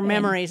Museum, trigger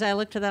memories. I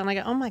look to that and I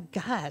go, oh my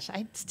gosh,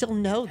 I still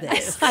know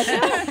this. I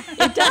know.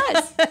 It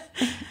does.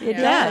 It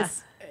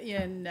does.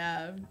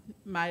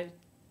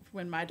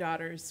 When my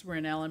daughters were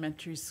in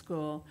elementary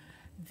school,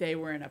 they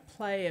were in a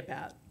play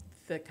about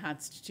the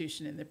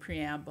Constitution and the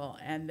preamble,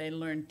 and they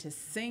learned to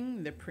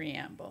sing the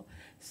preamble.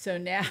 So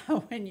now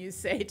when you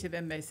say to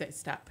them, they say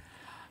stop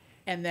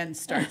and then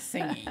start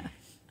singing.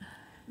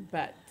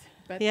 But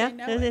yeah, they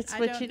know that's it.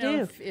 what I don't you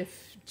know do.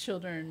 if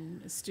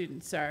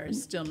students are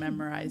still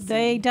memorizing.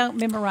 They don't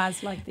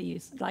memorize like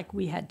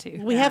we had to.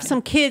 We have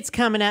some kids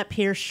coming up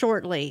here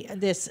shortly.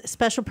 This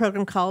special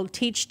program called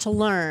Teach to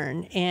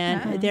Learn,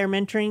 and they're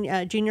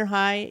mentoring junior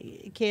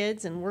high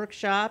kids and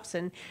workshops,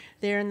 and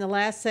they're in the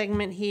last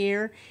segment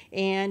here,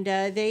 and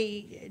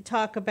they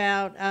talk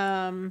about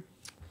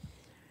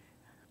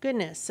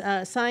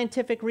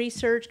scientific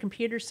research,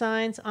 computer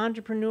science,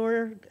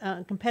 entrepreneur,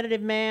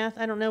 competitive math.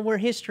 I don't know where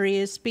history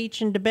is,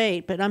 speech and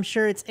debate, but I'm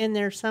sure it's in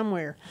there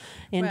somewhere,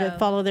 and to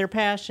follow their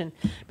passion.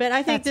 But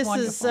I think this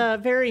is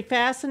very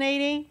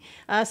fascinating.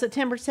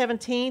 September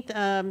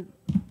 17th,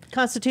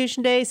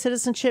 Constitution Day,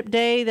 Citizenship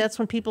Day, that's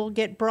when people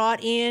get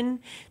brought in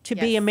to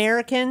be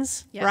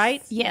Americans,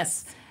 right?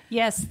 Yes.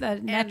 Yes, the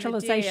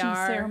naturalization and the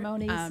DAR,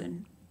 ceremonies.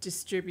 And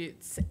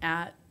distributes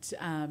at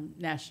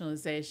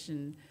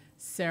nationalization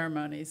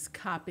ceremonies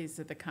copies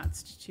of the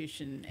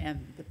Constitution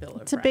and the Bill of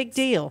Rights. It's a big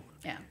deal.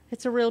 Yeah.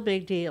 It's a real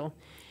big deal.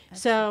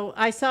 So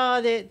I saw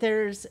that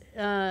there's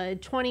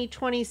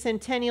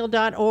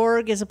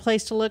 2020centennial.org is a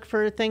place to look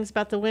for things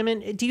about the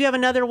women. Do you have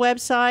another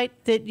website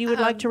that you would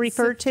like to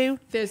refer to?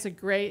 There's a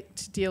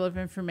great deal of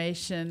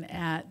information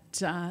at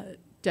www.dar.org.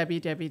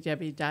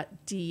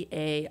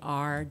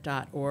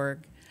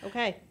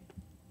 Okay.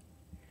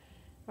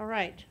 All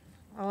right.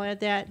 I'll add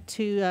that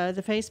to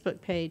the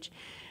Facebook page.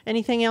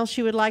 Anything else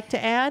you would like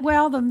to add?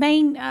 Well, the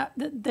main,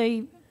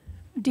 the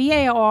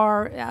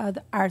DAR,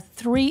 our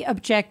three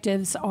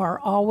objectives are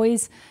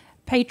always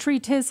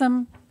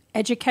patriotism,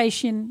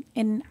 education,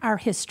 and our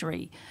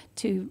history,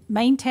 to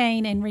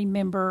maintain and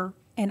remember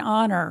and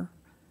honor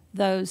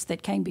those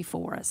that came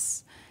before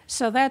us.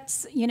 So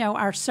that's,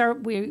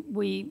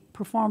 we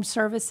perform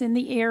service in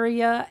the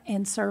area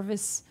and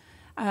service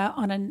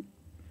on a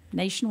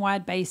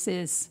nationwide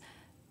basis,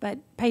 but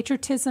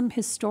patriotism,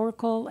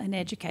 historical, and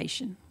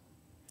education.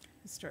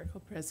 Historical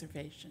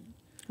preservation.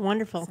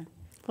 Wonderful.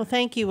 Well,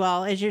 thank you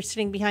all as you're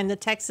sitting behind the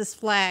Texas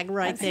flag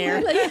right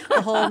there,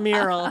 the whole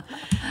mural.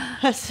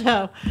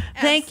 So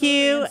thank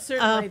you. And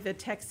certainly the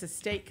Texas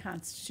state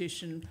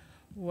constitution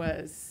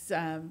was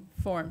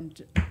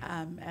formed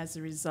as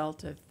a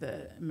result of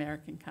the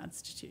American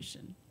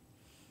Constitution.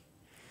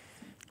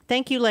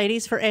 Thank you,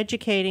 ladies, for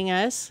educating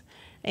us.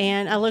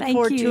 And I look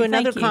forward to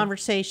another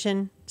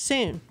conversation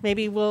soon.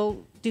 Maybe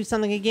we'll do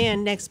something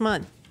again next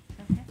month.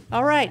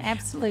 All right.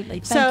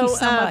 Absolutely. Thank you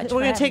so much.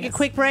 We're going to take a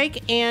quick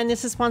break, and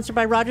this is sponsored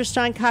by Roger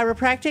Stein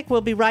Chiropractic.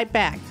 We'll be right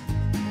back.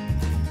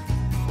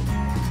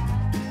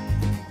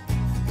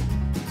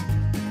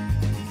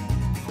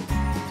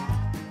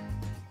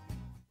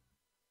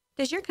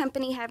 Does your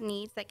company have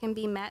needs that can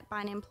be met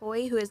by an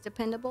employee who is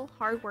dependable,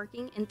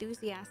 hardworking,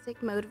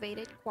 enthusiastic,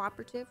 motivated,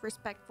 cooperative,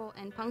 respectful,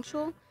 and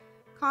punctual?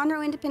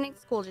 Conroe Independent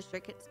School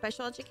District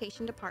Special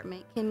Education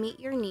Department can meet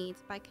your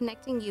needs by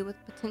connecting you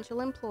with potential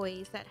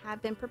employees that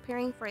have been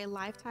preparing for a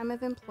lifetime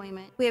of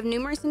employment. We have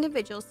numerous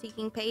individuals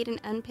seeking paid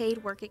and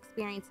unpaid work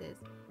experiences.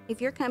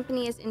 If your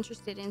company is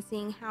interested in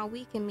seeing how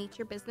we can meet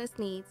your business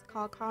needs,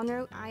 call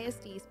Conroe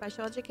ISD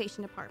Special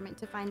Education Department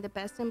to find the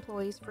best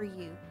employees for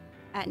you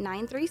at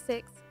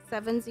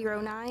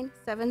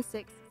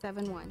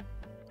 936-709-7671.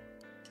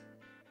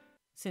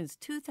 Since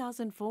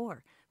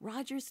 2004,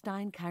 Roger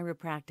Stein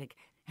Chiropractic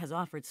has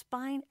offered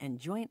spine and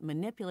joint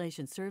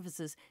manipulation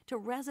services to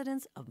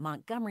residents of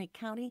Montgomery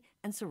County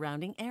and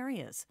surrounding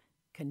areas.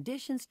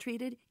 Conditions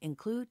treated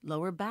include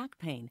lower back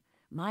pain,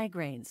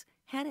 migraines,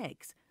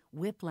 headaches,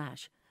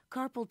 whiplash,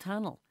 carpal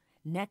tunnel,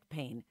 neck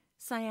pain,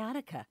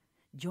 sciatica,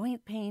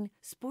 joint pain,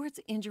 sports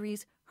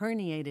injuries,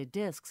 herniated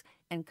discs,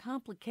 and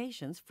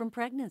complications from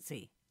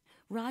pregnancy.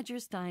 Roger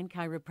Stein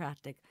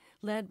Chiropractic,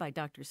 led by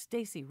Dr.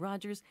 Stacy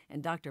Rogers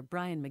and Dr.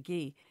 Brian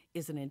McGee,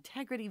 is an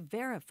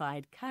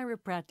integrity-verified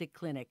chiropractic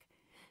clinic.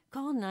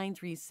 Call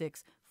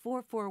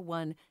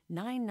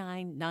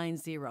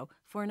 936-441-9990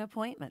 for an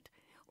appointment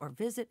or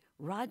visit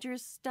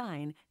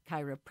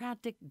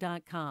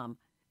rogerssteinchiropractic.com.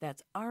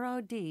 That's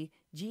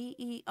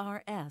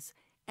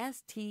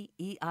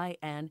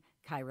RODGERSSTEIN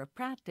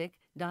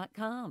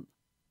chiropractic.com.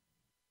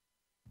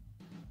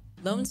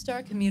 Lone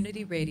Star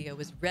Community Radio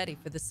is ready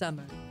for the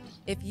summer.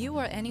 If you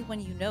or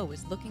anyone you know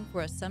is looking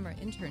for a summer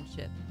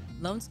internship,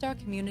 Lone Star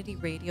Community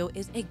Radio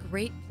is a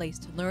great place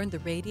to learn the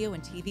radio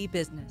and TV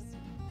business.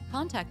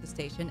 Contact the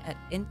station at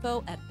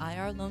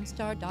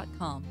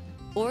info@irlonestar.com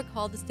or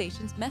call the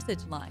station's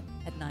message line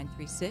at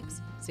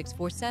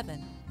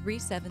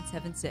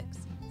 936-647-3776.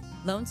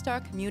 Lone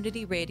Star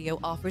Community Radio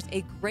offers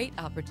a great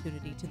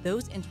opportunity to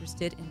those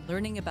interested in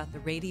learning about the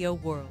radio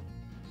world.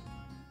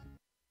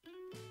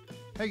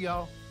 Hey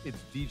y'all, it's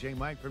DJ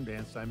Mike from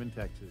Dance Time in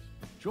Texas.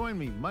 Join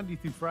me Monday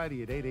through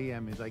Friday at 8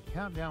 a.m. as I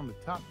count down the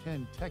top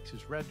 10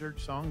 Texas Red Dirt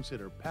songs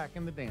that are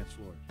packing the dance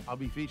floor. I'll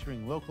be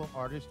featuring local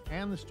artists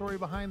and the story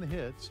behind the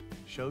hits,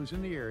 shows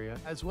in the area,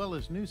 as well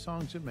as new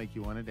songs that make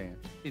you want to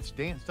dance. It's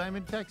Dance Time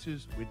in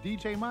Texas with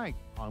DJ Mike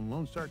on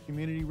Lone Star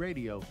Community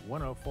Radio,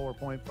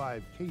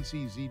 104.5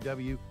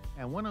 KCZW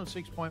and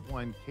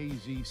 106.1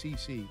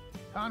 KZCC,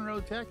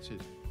 Conroe,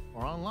 Texas,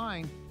 or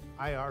online,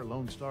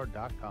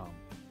 irlonestar.com.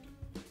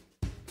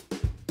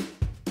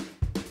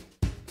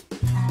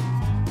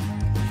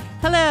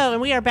 Hello,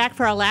 and we are back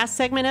for our last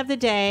segment of the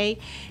day,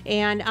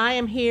 and I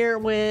am here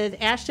with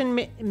Ashton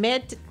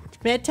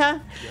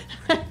Mehta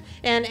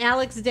and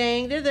Alex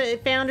Dang. They're the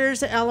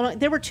founders.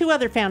 There were two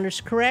other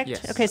founders, correct?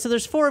 Yes. Okay, so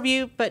there's four of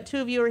you, but two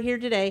of you are here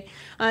today.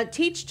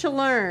 Teach to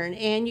Learn,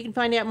 and you can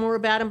find out more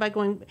about them by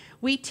going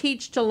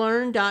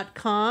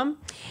weteachtolearn.com.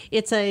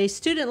 It's a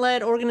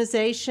student-led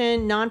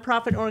organization,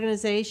 nonprofit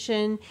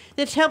organization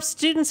that helps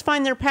students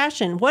find their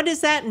passion. What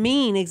does that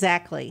mean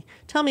exactly?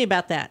 Tell me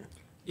about that.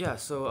 Yeah,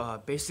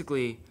 so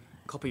basically,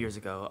 a couple years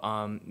ago,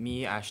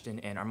 me, Ashton,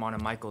 and Armand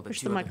and Michael,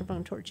 Push the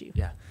microphone towards you.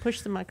 Yeah.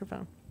 Push the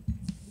microphone.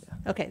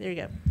 Yeah. Okay, there you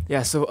go.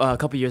 Yeah, so a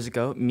couple years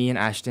ago, me and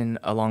Ashton,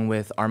 along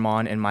with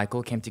Armand and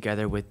Michael, came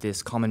together with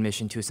this common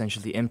mission to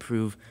essentially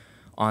improve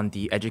on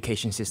the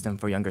education system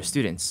for younger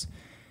students.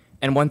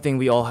 And one thing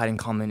we all had in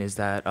common is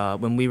that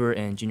when we were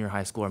in junior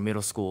high school or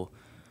middle school,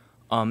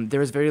 there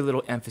was very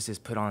little emphasis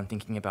put on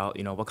thinking about,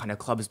 what kind of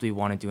clubs do we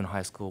want to do in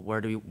high school?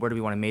 Where do we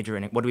want to major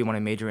in? What do we want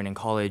to major in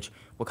college?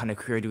 What kind of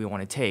career do we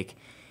want to take?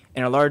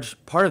 And a large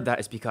part of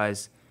that is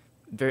because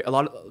very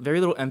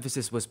little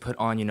emphasis was put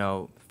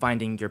on,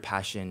 finding your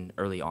passion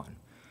early on.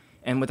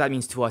 And what that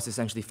means to us is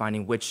essentially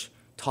finding which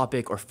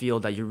topic or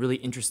field that you're really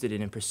interested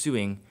in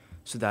pursuing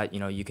so that,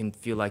 you can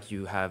feel like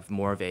you have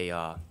more of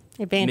a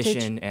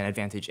mission and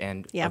advantage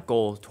and a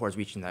goal towards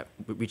reaching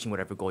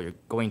whatever goal you're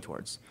going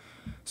towards.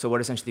 So what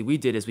essentially we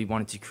did is we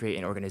wanted to create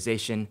an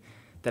organization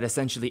that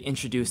essentially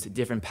introduced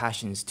different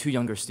passions to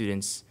younger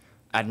students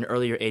at an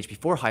earlier age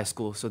before high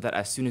school so that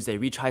as soon as they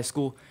reach high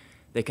school,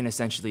 they can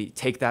essentially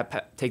take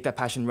that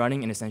passion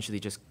running and essentially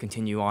just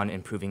continue on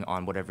improving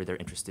on whatever they're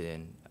interested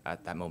in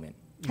at that moment.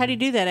 How do you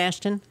do that,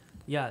 Ashton?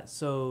 Yeah,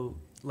 so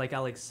like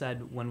Alex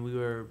said, when we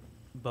were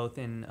both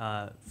in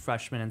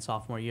freshman and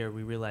sophomore year,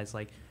 we realized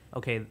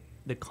okay,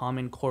 the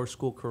common core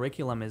school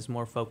curriculum is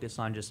more focused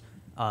on just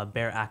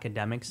bare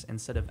academics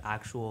instead of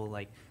actual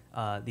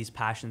these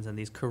passions and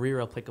these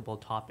career applicable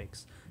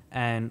topics.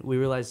 And we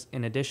realized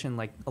in addition,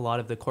 a lot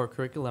of the core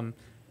curriculum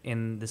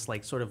in this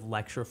sort of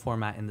lecture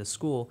format in the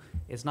school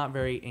is not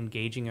very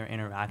engaging or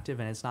interactive,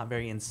 and it's not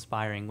very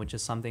inspiring, which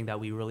is something that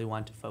we really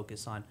want to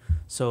focus on.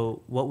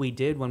 So what we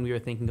did when we were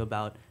thinking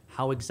about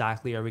how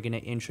exactly are we going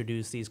to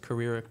introduce these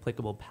career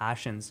applicable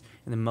passions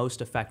in the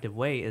most effective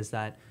way is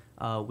that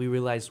we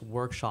realized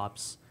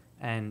workshops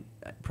and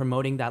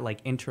promoting that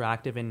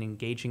interactive and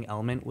engaging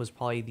element was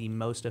probably the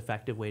most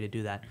effective way to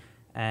do that.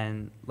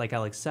 And like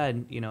Alex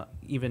said,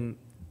 even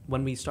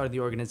when we started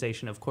the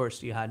organization, of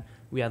course, we had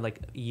a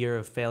year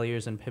of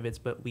failures and pivots,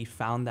 but we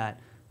found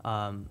that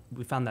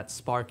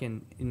spark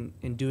in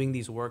doing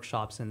these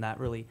workshops, and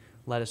that really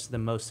led us to the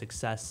most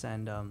success.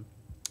 And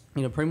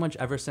pretty much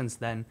ever since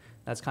then,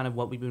 that's kind of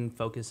what we've been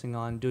focusing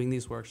on: doing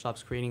these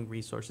workshops, creating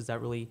resources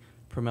that really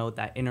promote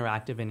that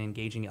interactive and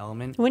engaging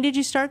element. When did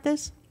you start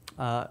this?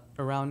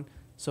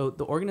 So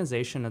the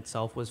organization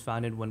itself was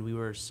founded when we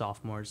were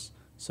sophomores,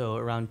 so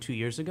around 2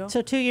 years ago.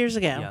 So 2 years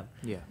ago. Yeah.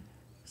 Yeah.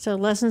 So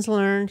lessons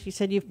learned. You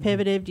said you've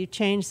pivoted, you've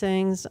changed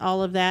things,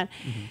 all of that.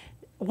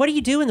 What do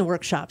you do in the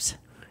workshops?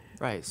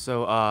 Right.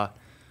 So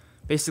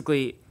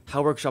basically,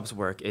 how workshops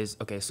work is,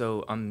 okay,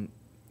 so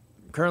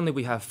currently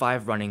we have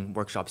 5 running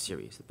workshop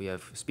series. We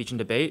have speech and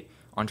debate,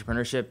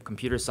 entrepreneurship,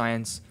 computer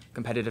science,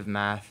 competitive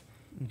math,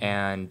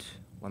 and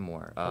one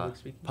more.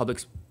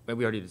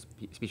 We already did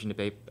speech and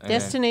debate.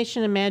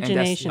 Destination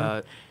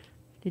Imagination.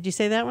 Did you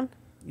say that one?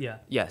 Yeah.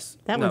 Yes.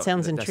 That one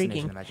sounds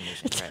intriguing.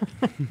 Destination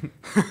Imagination,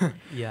 right.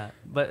 Yeah,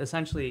 but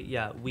essentially,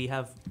 yeah, we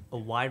have a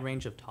wide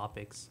range of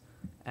topics,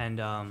 and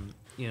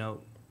you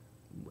know,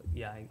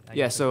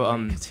 yeah.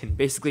 So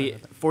basically,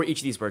 for each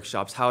of these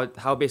workshops, how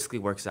it basically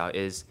works out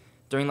is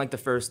during like the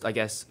first, I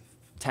guess,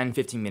 10,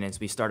 15 minutes,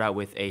 we start out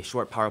with a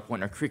short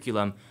PowerPoint or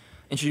curriculum,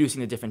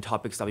 introducing the different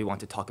topics that we want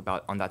to talk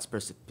about on that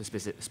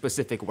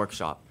specific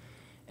workshop,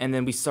 and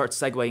then we start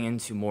segueing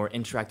into more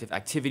interactive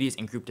activities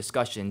and group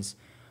discussions,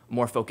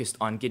 more focused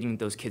on getting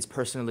those kids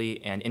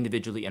personally and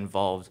individually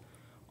involved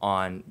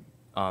on,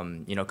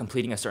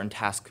 completing a certain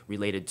task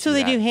related to So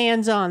they that. do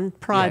hands-on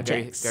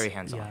projects. Yeah, very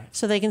hands-on. Yeah.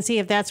 So they can see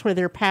if that's where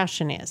their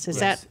passion is. Is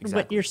that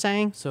what you're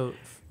saying? So,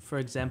 for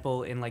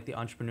example, in like the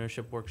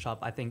entrepreneurship workshop,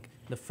 I think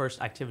the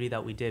first activity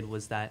that we did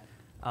was that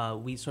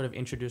we sort of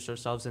introduced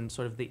ourselves and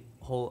sort of the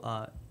whole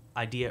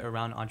idea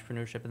around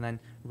entrepreneurship, and then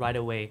right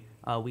away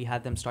we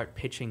had them start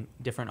pitching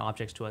different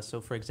objects to us.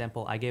 So, for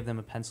example, I gave them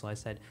a pencil. I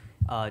said,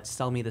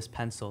 "Sell me this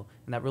pencil,"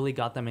 and that really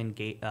got them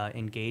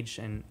engaged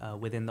and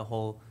within the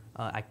whole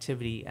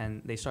activity,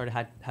 and they started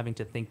having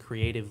to think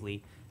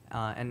creatively.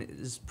 And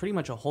it's pretty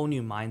much a whole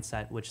new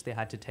mindset which they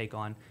had to take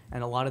on,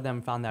 and a lot of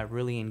them found that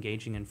really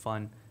engaging and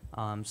fun.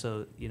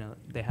 So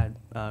they had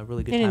a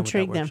really good time with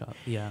that workshop. Them.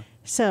 Yeah.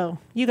 So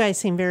you guys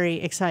seem very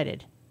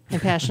excited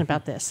and passionate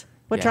about this.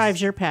 What Yes.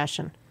 drives your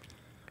passion?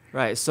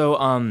 Right. So,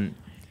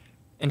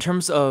 in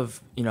terms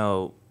of,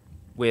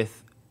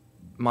 with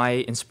my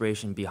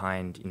inspiration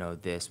behind,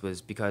 this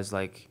was because,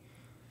 like,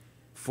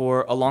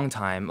 for a long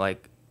time,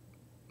 like,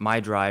 my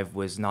drive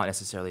was not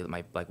necessarily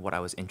what I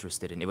was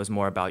interested in. It was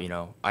more about,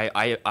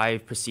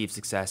 I perceived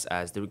success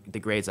as the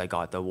grades I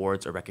got, the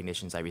awards or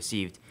recognitions I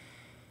received.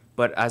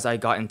 But as I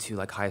got into,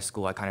 like, high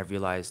school, I kind of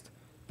realized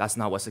that's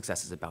not what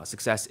success is about.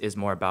 Success is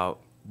more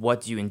about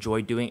what do you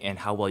enjoy doing and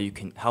how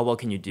well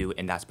can you do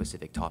in that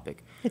specific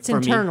topic. It's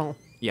For me- internal.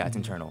 Yeah, it's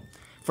internal.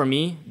 For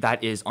me,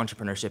 that is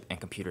entrepreneurship and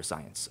computer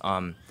science.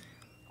 I'm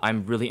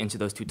really into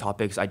those two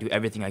topics. I do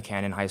everything I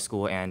can in high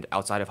school and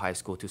outside of high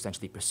school to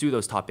essentially pursue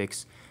those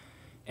topics.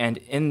 And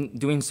in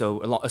doing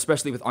so,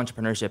 especially with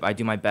entrepreneurship, I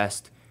do my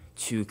best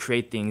to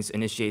create things,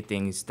 initiate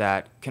things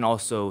that can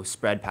also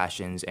spread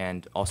passions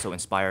and also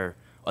inspire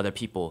other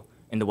people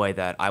in the way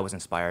that I was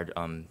inspired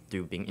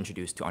through being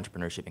introduced to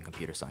entrepreneurship and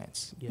computer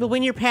science. But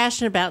when you're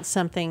passionate about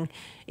something,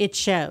 it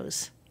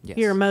shows. Yes.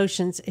 Your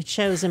emotions, it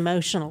shows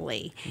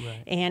emotionally,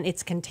 Right. and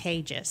it's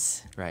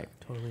contagious. Right.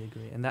 Totally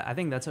agree, and I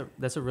think that's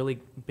a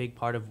really big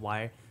part of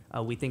why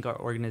we think our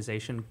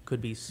organization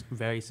could be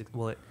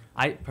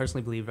I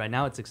personally believe right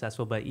now it's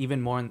successful, but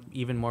even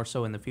more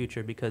so in the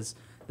future, because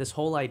this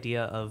whole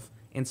idea of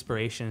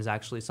inspiration is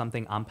actually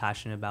something I'm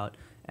passionate about,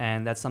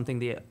 and that's something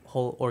the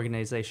whole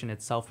organization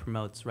itself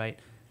promotes. Right.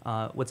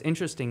 What's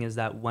interesting is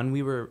that when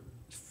we were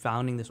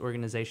founding this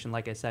organization,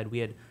 like I said, we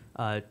had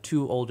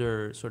two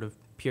older sort of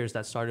peers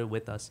that started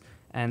with us,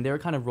 and they were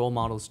kind of role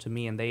models to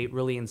me, and they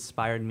really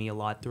inspired me a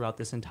lot throughout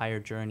this entire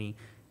journey.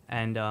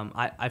 And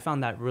I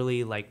found that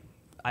really, like,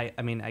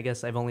 I mean, I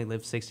guess I've only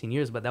lived 16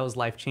 years, but that was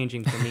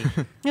life-changing for me.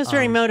 It was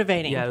very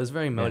motivating. Yeah, it was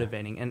very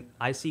motivating. And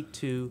I seek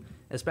to,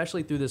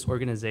 especially through this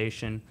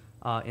organization,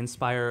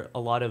 inspire a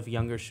lot of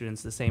younger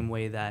students the same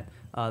way that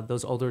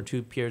those older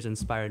two peers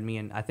inspired me.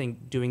 And I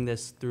think doing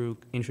this through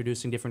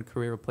introducing different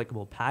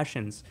career-applicable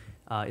passions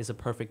is a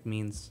perfect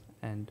means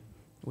and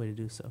way to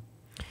do so.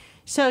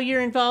 So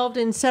you're involved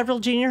in several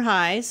junior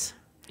highs.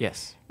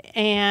 Yes.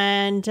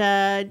 And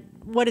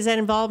what does that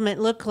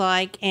involvement look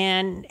like?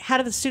 And how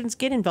do the students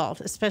get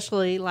involved,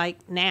 especially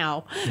like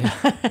now?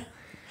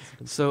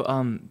 So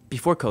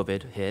before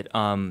COVID hit,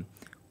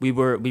 we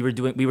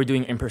were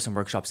doing in-person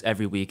workshops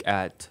every week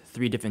at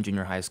 3 different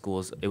junior high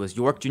schools. It was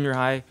York Junior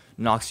High,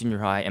 Knox Junior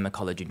High, and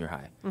McCullough Junior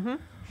High.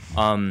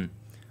 Mm-hmm.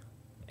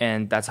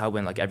 And that's how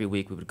when, like, every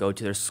week we would go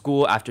to their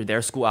school after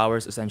their school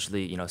hours,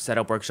 essentially, set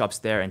up workshops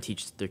there and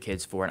teach their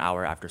kids for an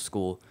hour after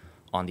school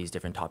on these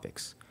different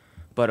topics.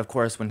 But of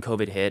course, when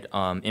COVID hit,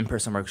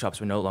 in-person workshops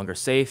were no longer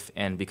safe,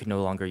 and we could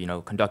no longer,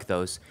 conduct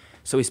those.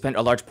 So we spent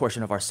a large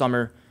portion of our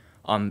summer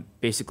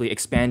basically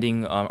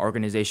expanding our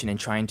organization and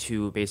trying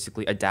to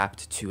basically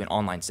adapt to an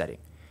online setting.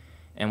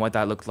 And what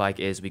that looked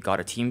like is we got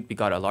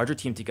a larger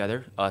team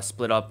together,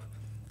 split up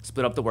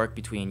the work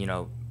between,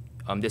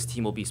 this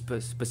team will be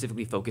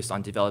specifically focused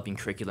on developing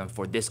curriculum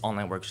for this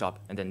online workshop,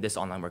 and then this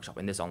online workshop,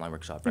 and this online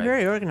workshop, right?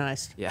 Very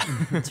organized. Yeah.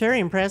 It's very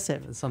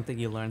impressive. It's something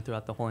you learn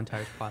throughout the whole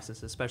entire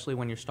process, especially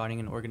when you're starting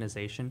an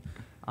organization.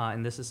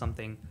 And this is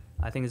something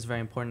I think is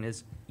very important,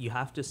 is you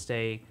have to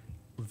stay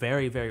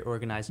very, very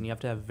organized, and you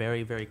have to have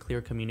very, very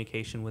clear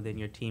communication within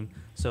your team.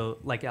 So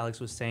like Alex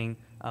was saying,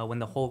 when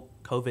the whole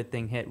COVID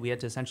thing hit, we had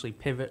to essentially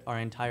pivot our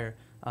entire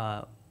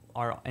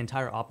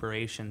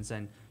operations.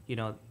 And,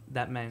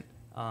 that meant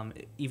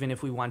even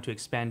if we want to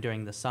expand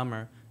during the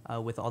summer,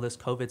 with all this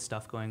COVID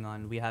stuff going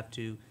on, we have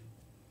to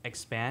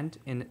expand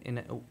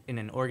in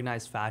an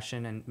organized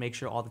fashion and make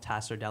sure all the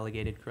tasks are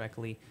delegated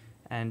correctly.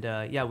 And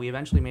yeah, we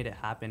eventually made it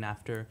happen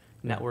after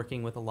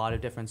networking with a lot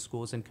of different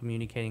schools and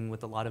communicating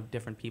with a lot of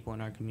different people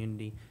in our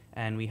community.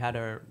 And we had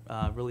our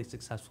really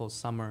successful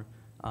summer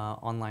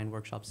online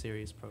workshop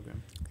series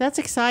program. That's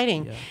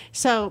exciting. Yeah.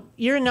 So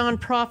you're a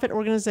nonprofit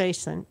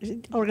organization.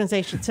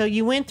 So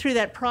you went through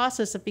that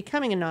process of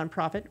becoming a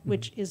nonprofit,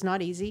 which is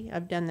not easy.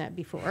 I've done that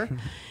before.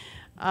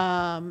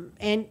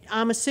 And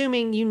I'm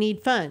assuming you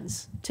need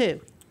funds too.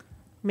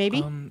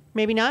 Maybe,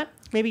 maybe not.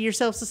 Maybe you're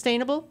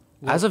self-sustainable.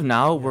 As of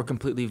now, we're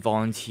completely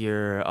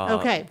volunteer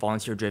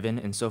driven,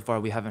 and so far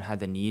we haven't had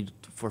the need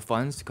for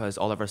funds because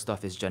all of our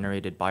stuff is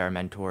generated by our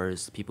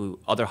mentors,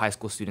 other high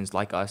school students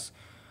like us,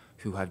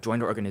 who have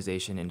joined our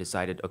organization and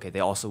decided, okay, they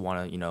also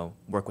want to,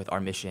 work with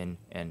our mission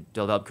and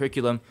develop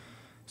curriculum.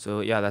 So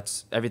yeah,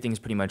 everything's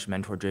pretty much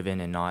mentor driven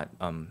and not.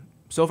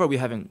 So far, we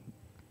haven't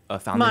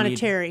found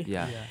monetary. The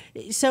need.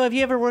 Yeah. So have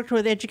you ever worked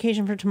with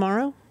Education for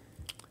Tomorrow?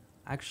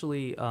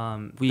 Actually,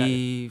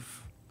 we've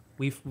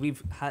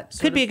had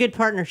could be a good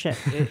partnership.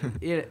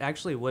 It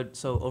actually would.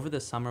 So over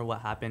the summer,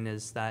 what happened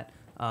is that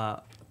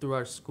through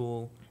our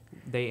school,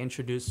 they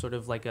introduced sort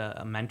of like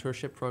a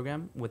mentorship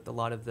program with a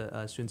lot of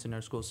the students in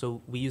our school.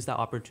 So we used that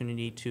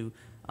opportunity to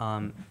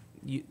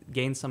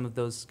gain some of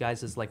those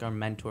guys as like our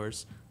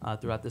mentors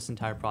throughout this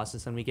entire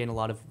process, and we gained a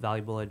lot of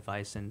valuable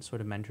advice and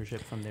sort of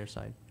mentorship from their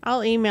side.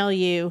 I'll email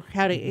you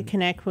how to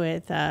connect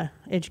with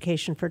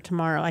Education for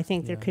Tomorrow. I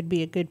think there could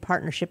be a good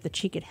partnership that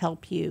she could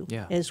help you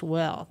as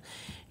well,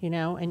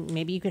 and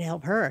maybe you could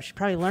help her. She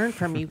probably learned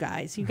from you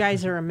guys. You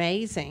guys are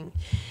amazing.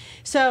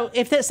 So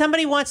if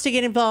somebody wants to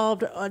get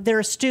involved, they're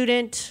a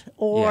student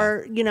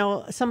or,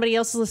 somebody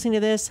else is listening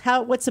to this,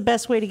 what's the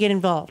best way to get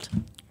involved?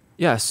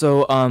 Yeah,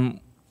 so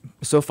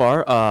so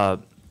far,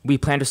 we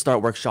plan to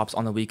start workshops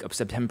on the week of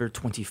September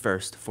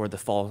 21st for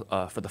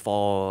the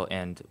fall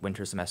and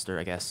winter semester,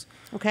 I guess.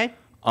 Okay.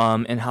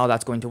 And how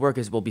that's going to work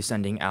is we'll be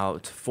sending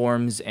out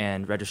forms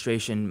and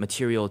registration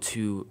material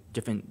to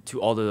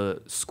all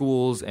the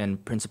schools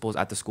and principals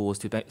at the schools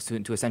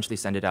to essentially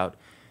send it out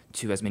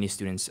to as many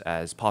students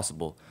as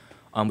possible.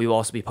 We will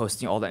also be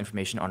posting all that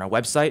information on our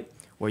website,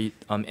 where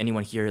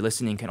anyone here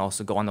listening can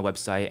also go on the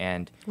website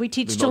and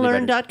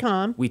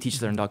WeTeachToLearn.com.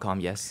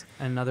 WeTeachToLearn.com, yes.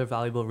 And another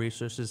valuable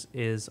resource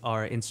is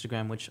our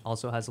Instagram, which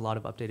also has a lot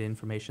of updated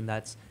information.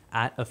 That's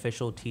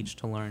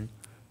 @officialTeachToLearn.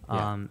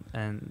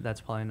 And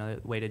that's probably another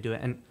way to do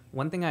it. And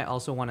one thing I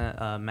also want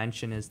to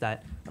mention is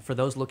that for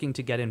those looking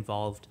to get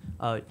involved,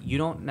 you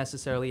don't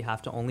necessarily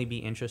have to only be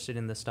interested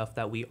in the stuff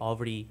that we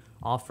already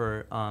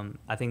offer.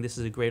 I think this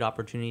is a great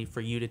opportunity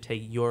for you to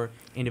take your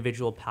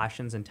individual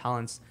passions and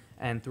talents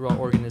and through our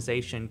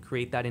organization,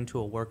 create that into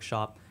a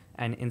workshop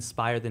and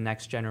inspire the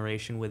next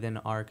generation within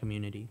our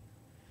community.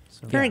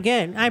 So, Very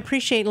good. I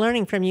appreciate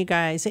learning from you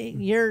guys.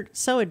 You're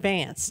so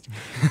advanced.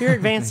 You're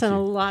advanced in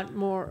a lot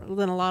more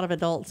than a lot of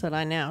adults that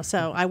I know.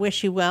 So I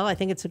wish you well. I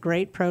think it's a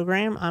great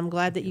program. I'm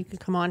glad that you could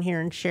come on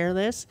here and share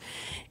this.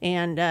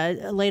 And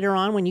later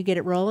on, when you get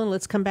it rolling,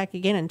 let's come back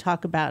again and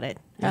talk about it.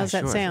 How does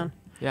that sound?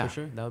 Yeah. For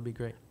sure. That would be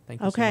great. Thank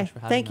you so Okay. much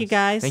for having Thank you, us.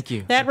 guys. Thank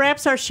you. That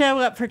wraps our show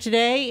up for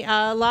today.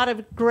 A lot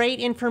of great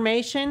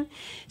information.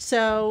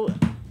 So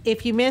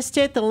if you missed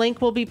it, the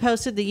link will be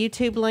posted, the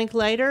YouTube link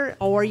later,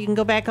 or you can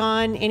go back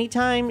on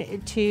anytime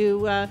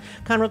to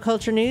Conroe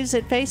Culture News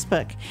at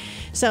Facebook.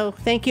 So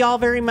thank you all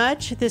very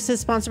much. This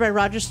is sponsored by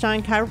Roger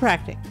Stein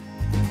Chiropractic.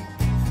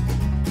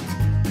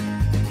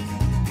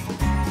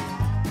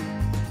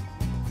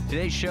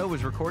 Today's show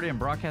was recorded and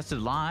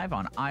broadcasted live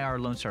on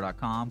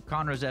irlonestar.com,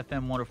 Conroe's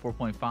FM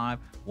 104.5,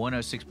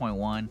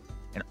 106.1,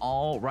 and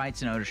all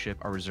rights and ownership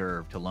are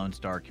reserved to Lone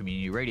Star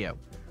Community Radio.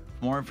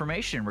 For more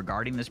information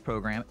regarding this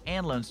program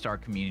and Lone Star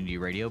Community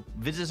Radio,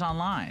 visit us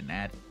online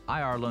at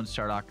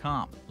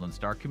irlonestar.com. Lone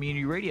Star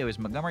Community Radio is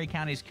Montgomery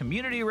County's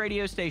community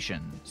radio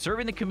station,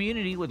 serving the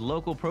community with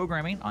local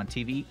programming on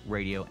TV,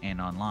 radio,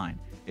 and online.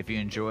 If you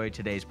enjoyed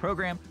today's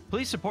program,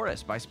 please support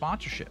us by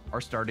sponsorship or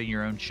starting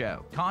your own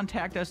show.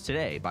 Contact us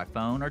today by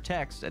phone or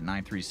text at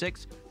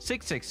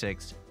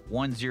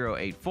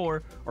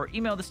 936-666-1084 or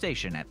email the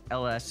station at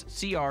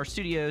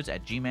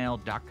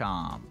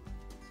lscrstudios@gmail.com.